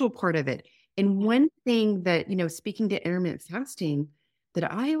spiritual part of it. And one thing that, speaking to intermittent fasting,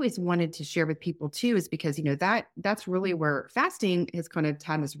 that I always wanted to share with people too, is because, that's really where fasting has kind of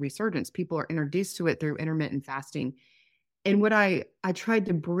had this resurgence. People are introduced to it through intermittent fasting. And what I tried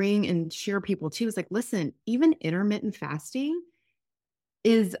to bring and share people too is like, listen, even intermittent fasting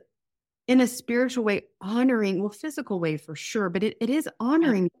is in a spiritual way honoring, physical way for sure, but it is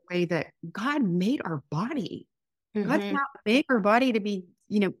honoring the way that God made our body. God's not made our body to be,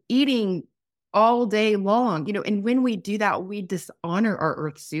 eating all day long, and when we do that, we dishonor our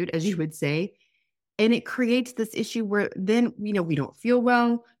earth suit, as you would say. And it creates this issue where then, we don't feel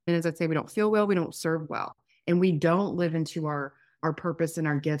well. And as I say, we don't feel well, we don't serve well. And we don't live into our purpose and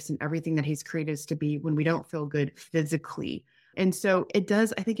our gifts and everything that he's created us to be when we don't feel good physically. And so I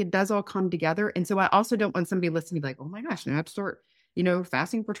think it does all come together. And so I also don't want somebody listening to be like, oh my gosh, now I have to start,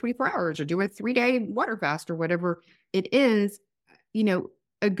 fasting for 24 hours or do a 3-day water fast or whatever it is.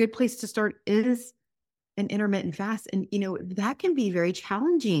 A good place to start is an intermittent fast. And, that can be very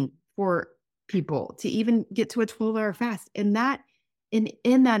challenging for people to even get to a 12-hour fast. And that And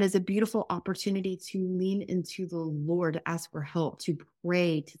in that is a beautiful opportunity to lean into the Lord, to ask for help, to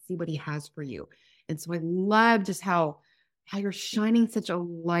pray, to see what he has for you. And so I love just how you're shining such a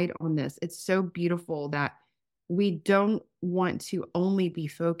light on this. It's so beautiful that we don't want to only be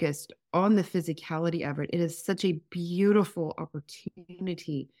focused on the physicality of it. It is such a beautiful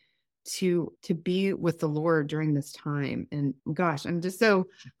opportunity to be with the Lord during this time. And gosh, I'm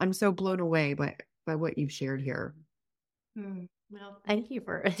so blown away by what you've shared here. Well, thank you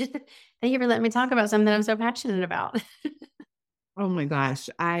for thank you for letting me talk about something that I'm so passionate about. Oh my gosh,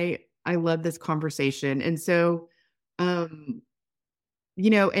 I love this conversation. And so um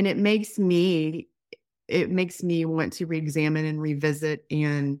and it makes me want to reexamine and revisit.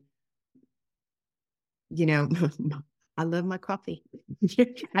 And you know, I love my coffee.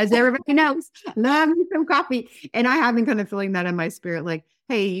 As everybody knows, I love me some coffee. And I have been kind of feeling that in my spirit, like,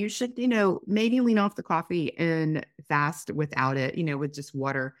 hey, you should, maybe lean off the coffee and fast without it, with just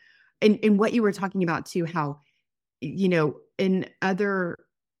water. And what you were talking about too, how, in other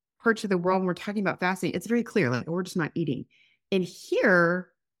parts of the world, when we're talking about fasting, it's very clear, like we're just not eating. And here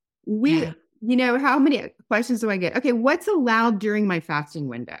we, Yeah. How many questions do I get? Okay, what's allowed during my fasting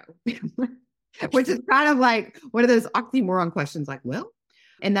window? Which is kind of like one of those oxymoron questions, like, well,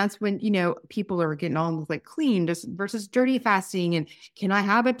 and that's when, people are getting on with like clean just versus dirty fasting. And can I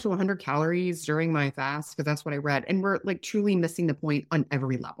have up to 100 calories during my fast? Because that's what I read. And we're like truly missing the point on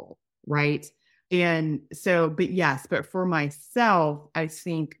every level. Right. And so, but for myself, I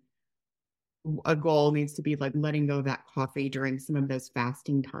think a goal needs to be like letting go of that coffee during some of those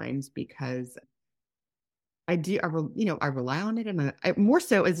fasting times, because I rely on it, and more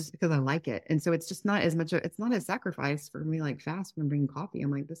so is because I like it. And so it's just not as much, it's not a sacrifice for me, like fast when bringing coffee. I'm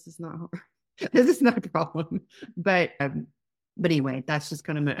like, this is not hard. This is not a problem. But anyway, that's just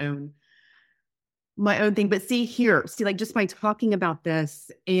kind of my own thing. But see, like just by talking about this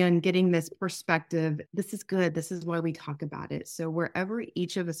and getting this perspective, this is good. This is why we talk about it. So wherever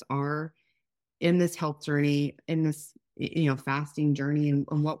each of us are in this health journey, in this fasting journey, and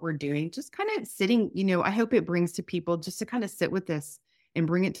what we're doing, just kind of sitting, I hope it brings to people just to kind of sit with this and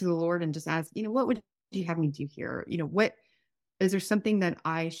bring it to the Lord and just ask, what would you have me do here? What is there something that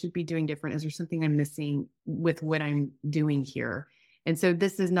I should be doing different? Is there something I'm missing with what I'm doing here? And so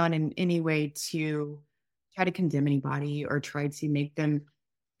this is not in any way to try to condemn anybody or try to make them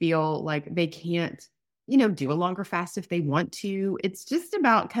feel like they can't, do a longer fast if they want to. It's just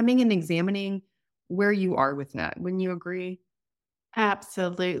about coming and examining where you are with that. Wouldn't you agree?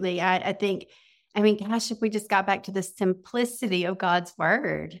 Absolutely. I think, I mean, gosh, if we just got back to the simplicity of God's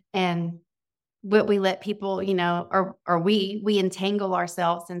word and what we let people, or we entangle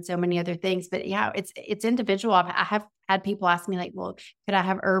ourselves in so many other things. But yeah, it's individual. I have had people ask me like, well, could I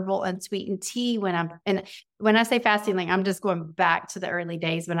have herbal unsweetened tea and when I say fasting, like I'm just going back to the early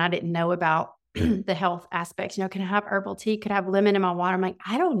days when I didn't know about the health aspects. Can I have herbal tea? Could I have lemon in my water? I'm like,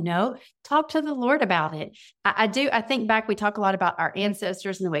 I don't know. Talk to the Lord about it. I do. I think back, we talk a lot about our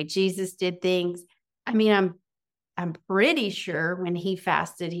ancestors and the way Jesus did things. I mean, I'm pretty sure when he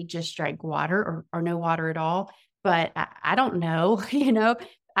fasted, he just drank water or no water at all. But I don't know,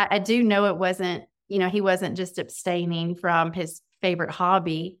 I do know it wasn't, he wasn't just abstaining from his favorite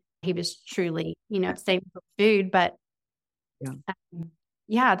hobby. He was truly, abstaining from food. But Yeah.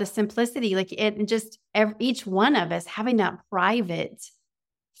 yeah, the simplicity, like it just each one of us having that private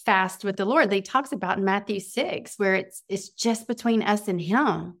fast with the Lord that he talks about in Matthew 6, where it's just between us and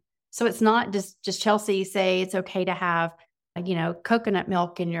him. So it's not just Chelsea say it's okay to have, coconut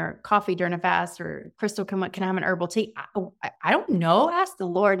milk in your coffee during a fast, or Cristal, can I have an herbal tea? I don't know. Ask the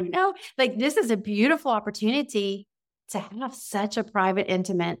Lord, like this is a beautiful opportunity to have such a private,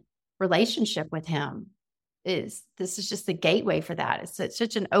 intimate relationship with him. This is just the gateway for that. It's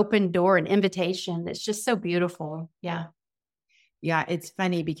such an open door, an invitation. It's just so beautiful. Yeah. Yeah, it's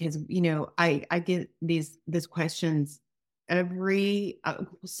funny because I get these questions every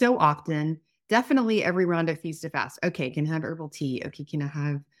so often. Definitely every round of Feast to Fast. Okay, can I have herbal tea? Okay, can I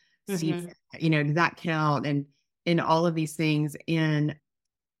have seeds? Does that count? And all of these things, and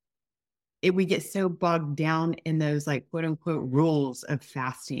we get so bogged down in those like quote unquote rules of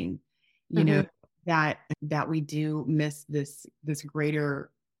fasting, that we do miss this greater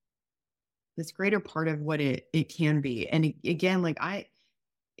part of what it can be. And again, like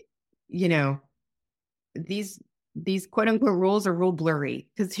you know, these quote unquote rules are real blurry,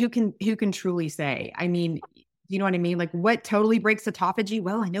 because who can truly say? I mean, you know what I mean? Like what totally breaks autophagy?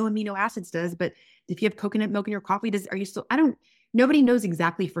 Well, I know amino acids does, but if you have coconut milk in your coffee, are you still, nobody knows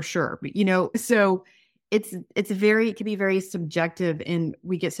exactly for sure, but so it can be very subjective, and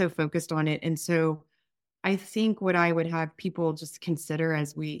we get so focused on it. And so I think what I would have people just consider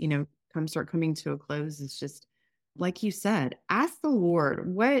as we, start coming to a close is just, like you said, ask the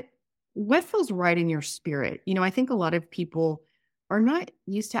Lord what feels right in your spirit. I think a lot of people are not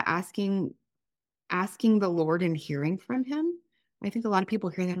used to asking the Lord and hearing from him. I think a lot of people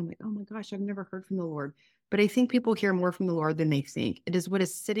hear that. I'm like, oh my gosh, I've never heard from the Lord. But I think people hear more from the Lord than they think. It is what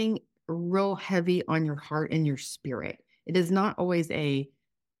is sitting real heavy on your heart and your spirit. It is not always a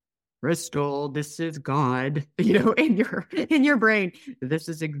Cristal, this is God, in your brain. This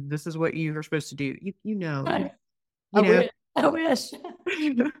is what you are supposed to do. I You know, wish. I wish.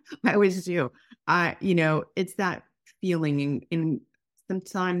 I always do. It's that feeling, and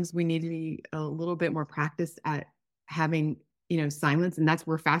sometimes we need to be a little bit more practiced at having, silence, and that's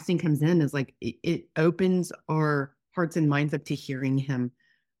where fasting comes in. Is like it opens our hearts and minds up to hearing Him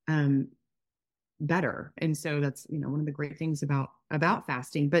um, better, and so that's one of the great things about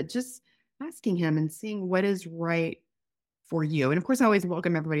fasting. But just asking Him and seeing what is right for you. And of course, I always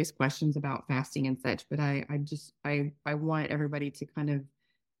welcome everybody's questions about fasting and such, but I want everybody to kind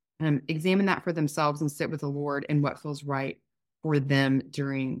of examine that for themselves and sit with the Lord and what feels right for them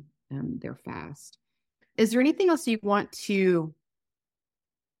during their fast. Is there anything else you want to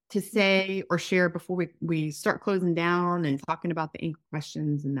say or share before we start closing down and talking about the anchor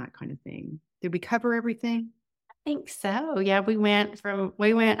questions and that kind of thing? Did we cover everything? I think so. Yeah, we went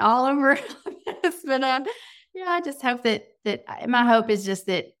all over. It's been yeah, I just hope that my hope is just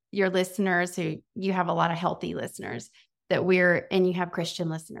that your listeners, who you have a lot of healthy listeners, and you have Christian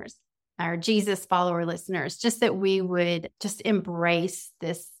listeners, our Jesus follower listeners, just that we would just embrace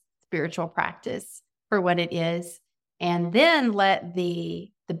this spiritual practice for what it is, and then let the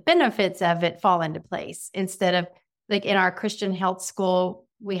benefits of it fall into place, instead of, like, in our Christian health school,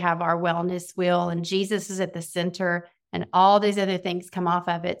 we have our wellness wheel and Jesus is at the center and all these other things come off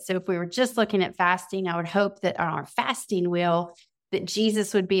of it. So if we were just looking at fasting, I would hope that on our fasting wheel, that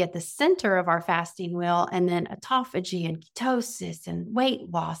Jesus would be at the center of our fasting wheel, and then autophagy and ketosis and weight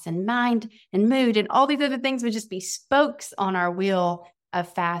loss and mind and mood and all these other things would just be spokes on our wheel of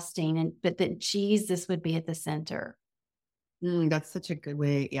fasting, but that Jesus would be at the center. That's such a good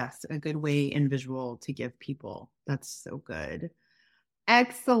way. Yes, a good way and visual to give people. That's so good.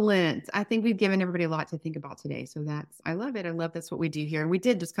 Excellent. I think we've given everybody a lot to think about today. So I love it. I love that's what we do here. And we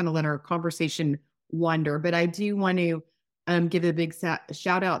did just kind of let our conversation wander, but I do want to give a big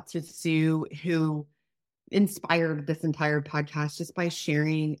shout out to Sue, who inspired this entire podcast just by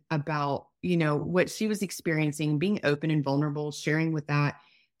sharing about, what she was experiencing, being open and vulnerable, sharing with that.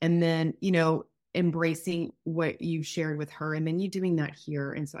 And then, embracing what you shared with her, and then you doing that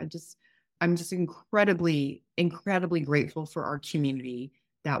here. And so I'm just incredibly, incredibly grateful for our community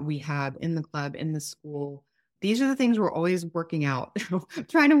that we have in the club, in the school. These are the things we're always working out,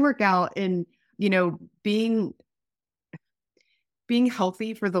 trying to work out, and, being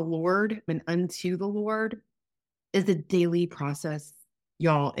healthy for the Lord and unto the Lord is a daily process,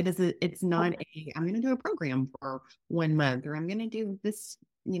 y'all. It's not I'm going to do a program for 1 month, or I'm going to do this,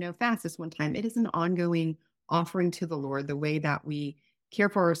 fast this one time. It is an ongoing offering to the Lord, the way that we care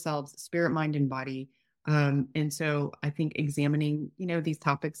for ourselves, spirit, mind, and body. And so I think examining, these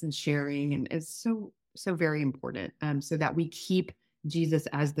topics and sharing and is so, so very important, so that we keep Jesus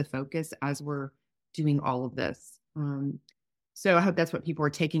as the focus as we're doing all of this. So I hope that's what people are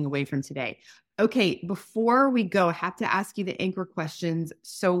taking away from today. Okay, before we go, I have to ask you the anchor questions.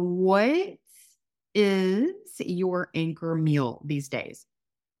 So what is your anchor meal these days?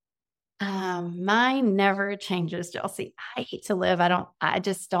 Mine never changes, Chelsea. I eat to live. I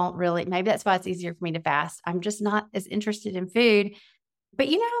just don't really, maybe that's why it's easier for me to fast. I'm just not as interested in food, but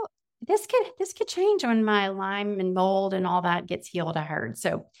this could change when my Lyme and mold and all that gets healed, I heard.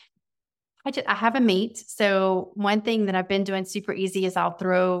 So I have a meat. So one thing that I've been doing super easy is I'll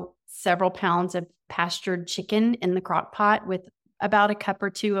throw several pounds of pastured chicken in the crock pot with about a cup or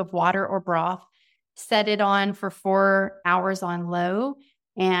two of water or broth, set it on for 4 hours on low.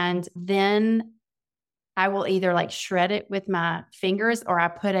 And then I will either like shred it with my fingers, or I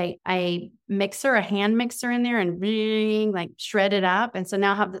put a hand mixer in there and like shred it up. And so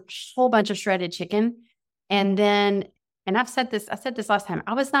now I have a whole bunch of shredded chicken. And then, and I said this last time,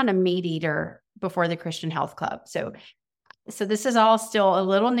 I was not a meat eater before the Christian Health Club. So this is all still a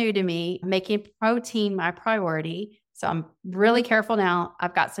little new to me, making protein my priority. So I'm really careful now.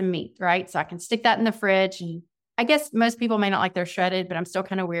 I've got some meat, right? So I can stick that in the fridge. And I guess most people may not like their shredded, but I'm still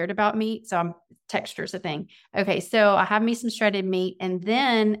kind of weird about meat. So texture's a thing. Okay. So I have me some shredded meat, and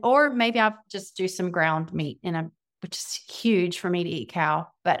then, or maybe I'll just do some ground meat which is huge for me to eat cow,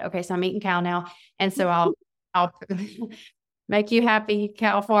 but okay. So I'm eating cow now. And so I'll Make you happy,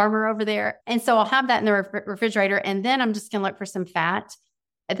 cow farmer over there. And so I'll have that in the refrigerator. And then I'm just going to look for some fat.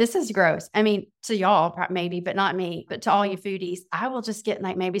 This is gross. I mean, to y'all, maybe, but not me. But to all you foodies, I will just get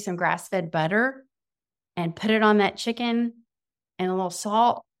like maybe some grass-fed butter and put it on that chicken and a little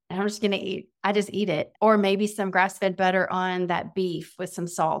salt. And I'm just going to eat. I just eat it. Or maybe some grass-fed butter on that beef with some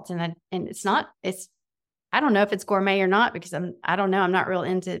salt. And I don't know if it's gourmet or not because I don't know. I'm not real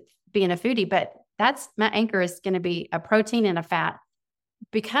into being a foodie, but that's my anchor is going to be a protein and a fat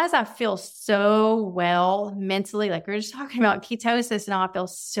because I feel so well mentally. Like we were just talking about ketosis and all, I feel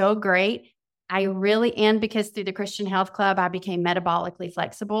so great. I really, and because through the Christian Health Club, I became metabolically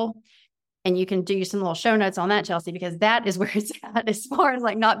flexible. And you can do some little show notes on that, Chelsea, because that is where it's at as far as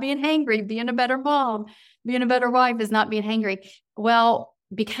like not being hangry, being a better mom, being a better wife is not being hangry. Well,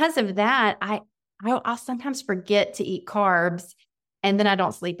 because of that, I'll sometimes forget to eat carbs and then I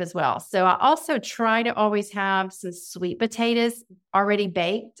don't sleep as well. So I also try to always have some sweet potatoes already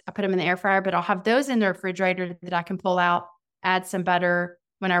baked. I put them in the air fryer, but I'll have those in the refrigerator that I can pull out, add some butter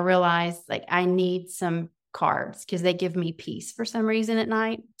when I realize like I need some carbs because they give me peace for some reason at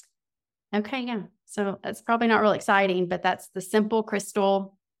night. Okay, yeah. So that's probably not real exciting, but that's the simple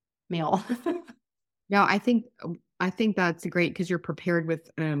Cristal meal. No, I think that's great because you're prepared with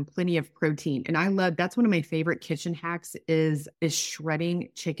plenty of protein. And that's one of my favorite kitchen hacks is shredding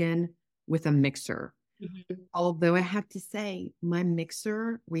chicken with a mixer. Mm-hmm. Although I have to say, my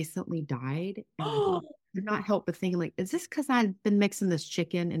mixer recently died. And I could not help but thinking, like, is this because I've been mixing this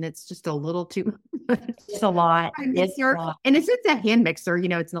chicken and it's just a little too much? It's a lot. It's a lot. And it's just a hand mixer,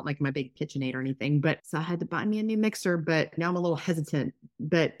 it's not like my big KitchenAid or anything. But so I had to buy me a new mixer, but now I'm a little hesitant.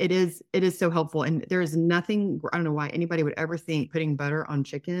 But it is so helpful. And there is nothing, I don't know why anybody would ever think putting butter on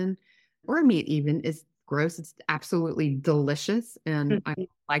chicken or meat even is gross. It's absolutely delicious. And I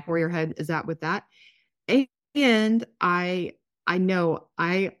like where your head is at with that. And I know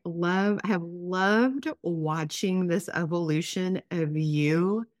I have loved watching this evolution of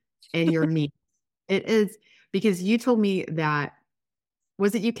you and your meat. It is because you told me that,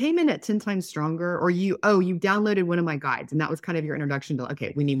 was it you came in at 10 times stronger or you downloaded one of my guides and that was kind of your introduction to,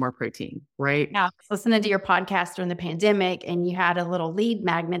 okay, we need more protein, right? Yeah. I was listening to your podcast during the pandemic and you had a little lead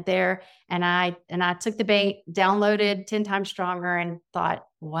magnet there and I took the bait, downloaded 10 times stronger and thought,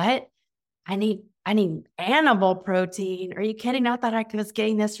 what? I need animal protein. Are you kidding? I thought I was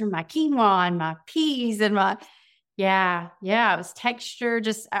getting this from my quinoa and my peas and yeah. It was texture.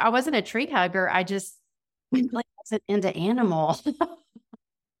 I wasn't a tree hugger. I just wasn't into animal.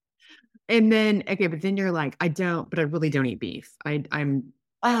 And then, okay, but then you're like, but I really don't eat beef. I'm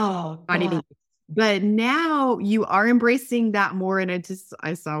not eating beef. But now you are embracing that more. And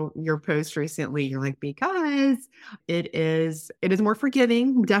I saw your post recently. You're like, because it is more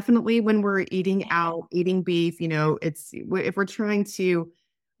forgiving. Definitely when we're eating out, eating beef, if we're trying to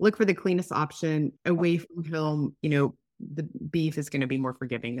look for the cleanest option away from home, the beef is going to be more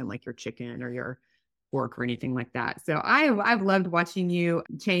forgiving than like your chicken or your pork or anything like that. So I've loved watching you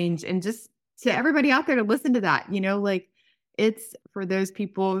change and just to everybody out there to listen to that, like it's for those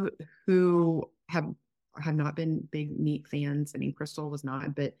people who have not been big meat fans. I mean, Cristal was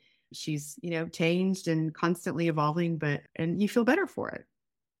not, but she's, changed and constantly evolving, and you feel better for it.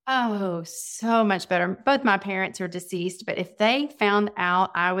 Oh, so much better. Both my parents are deceased, but if they found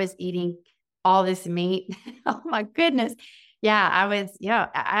out I was eating all this meat, oh my goodness. Yeah,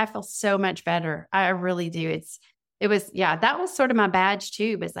 I feel so much better. I really do. That was sort of my badge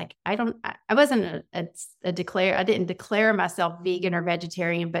too. It was like, I wasn't I didn't declare myself vegan or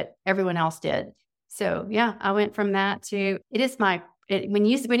vegetarian, but everyone else did. So yeah, I went from that to, when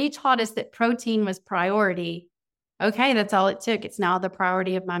you taught us that protein was priority, okay, that's all it took. It's now the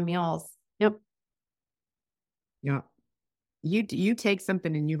priority of my meals. Yep. Yeah. You take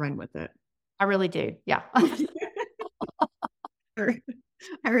something and you run with it. I really do. Yeah.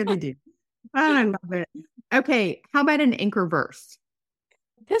 I really do. I love it. Okay. How about an anchor verse?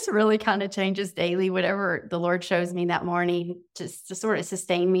 This really kind of changes daily, whatever the Lord shows me that morning, just to sort of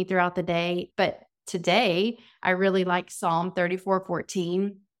sustain me throughout the day. But today, I really like Psalm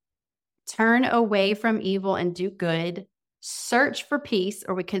 34:14. Turn away from evil and do good. Search for peace,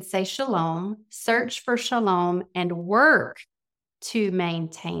 or we could say shalom. Search for shalom and work to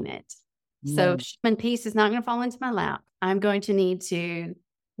maintain it. So shalom and peace is not going to fall into my lap. I'm going to need to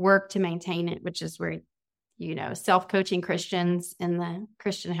work to maintain it, which is where, self-coaching Christians in the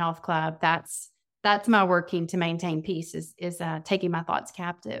Christian Health Club, that's my working to maintain peace is taking my thoughts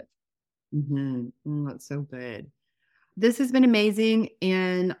captive. Mm-hmm. That's so good. This has been amazing.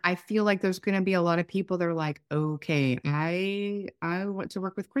 And I feel like there's going to be a lot of people that are like, okay, I want to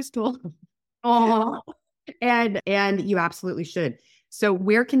work with Cristal. Oh, And you absolutely should. So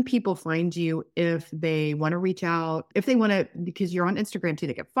where can people find you if they want to reach out, if they want to, because you're on Instagram too,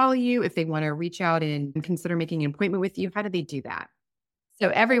 they can follow you. If they want to reach out and consider making an appointment with you, how do they do that? So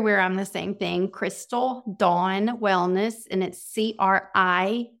everywhere I'm the same thing, Cristal Dawn Wellness, and it's CRISTALDAWN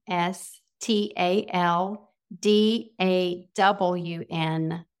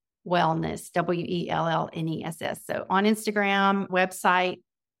Wellness, WELLNESS. So on Instagram, website,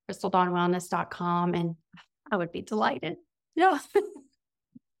 crystaldawnwellness.com, and I would be delighted. Yeah.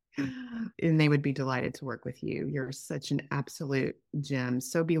 And they would be delighted to work with you. You're such an absolute gem,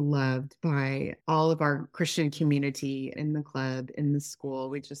 so beloved by all of our Christian community in the club, in the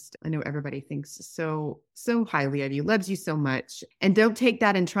school. I know everybody thinks so highly of you, loves you so much. And don't take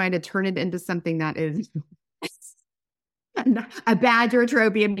that and try to turn it into something that is a badge or a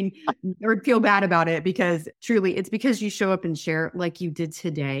trophy. I mean, or feel bad about it, because truly it's because you show up and share like you did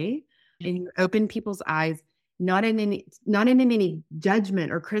today, and you open people's eyes, not in any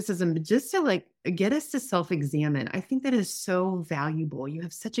judgment or criticism, but just to like get us to self-examine. I think that is so valuable. You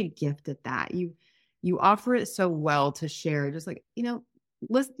have such a gift at that. You offer it so well to share, just like,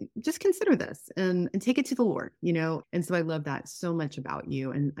 let's just consider this and take it to the Lord, And so I love that so much about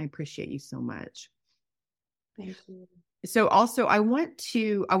you, and I appreciate you so much. Thank you. So also I wanted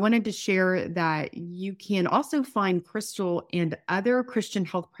to share that you can also find Cristal and other Christian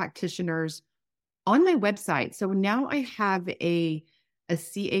health practitioners on my website. So now I have a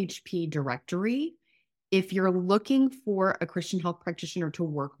CHP directory. If you're looking for a Christian health practitioner to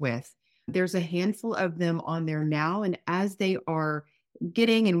work with, there's a handful of them on there now. And as they are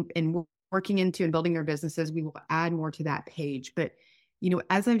getting and working into and building their businesses, we will add more to that page. But,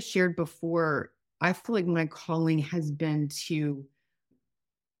 as I've shared before, I feel like my calling has been to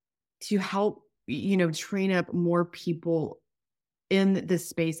help, train up more people in this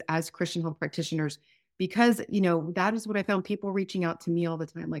space as Christian health practitioners, because, that is what I found, people reaching out to me all the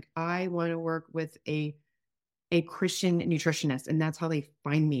time. Like, I want to work with a Christian nutritionist, and that's how they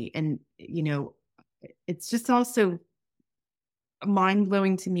find me. And, it's just also mind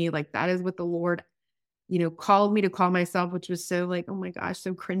blowing to me. Like, that is what the Lord, called me to call myself, which was so like, oh my gosh,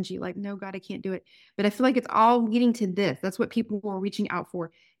 so cringy. Like, no, God, I can't do it. But I feel like it's all leading to this. That's what people were reaching out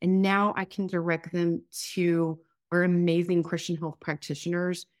for. And now I can direct them to our amazing Christian health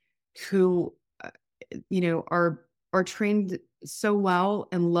practitioners who, are trained so well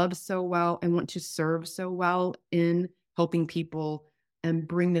and love so well and want to serve so well in helping people and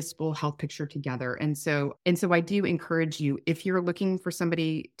bring this full health picture together. And so I do encourage you, if you're looking for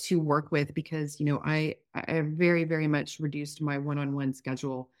somebody to work with, because, I have very, very much reduced my one-on-one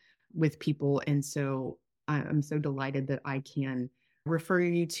schedule with people. And so I'm so delighted that I can refer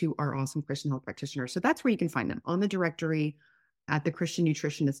you to our awesome Christian health practitioners. So that's where you can find them, on the directory at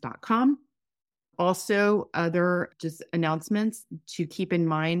thechristiannutritionist.com. Also, other just announcements to keep in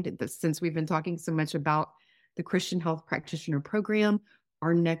mind, that since we've been talking so much about the Christian Health Practitioner Program,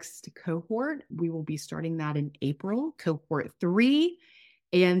 our next cohort, we will be starting that in April, cohort 3.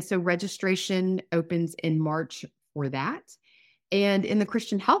 And so registration opens in March for that. And in the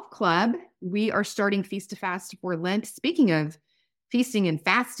Christian Health Club, we are starting Feast to Fast for Lent. Speaking of feasting and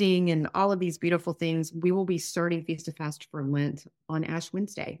fasting and all of these beautiful things, we will be starting Feast to Fast for Lent on Ash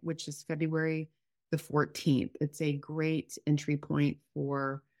Wednesday, which is February the 14th. It's a great entry point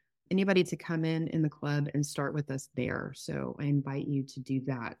for anybody to come in the club and start with us there. So I invite you to do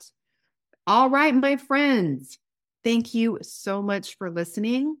that. All right, my friends, thank you so much for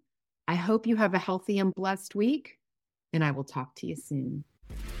listening. I hope you have a healthy and blessed week, and I will talk to you soon.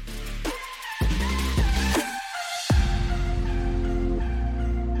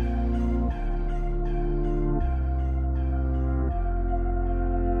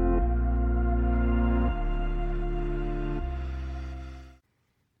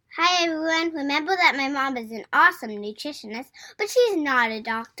 Hi everyone, remember that my mom is an awesome nutritionist, but she's not a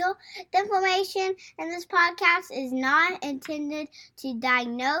doctor. The information in this podcast is not intended to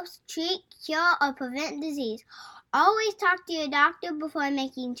diagnose, treat, cure, or prevent disease. Always talk to your doctor before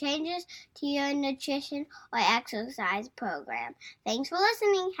making changes to your nutrition or exercise program. Thanks for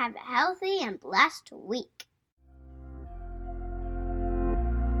listening. Have a healthy and blessed week.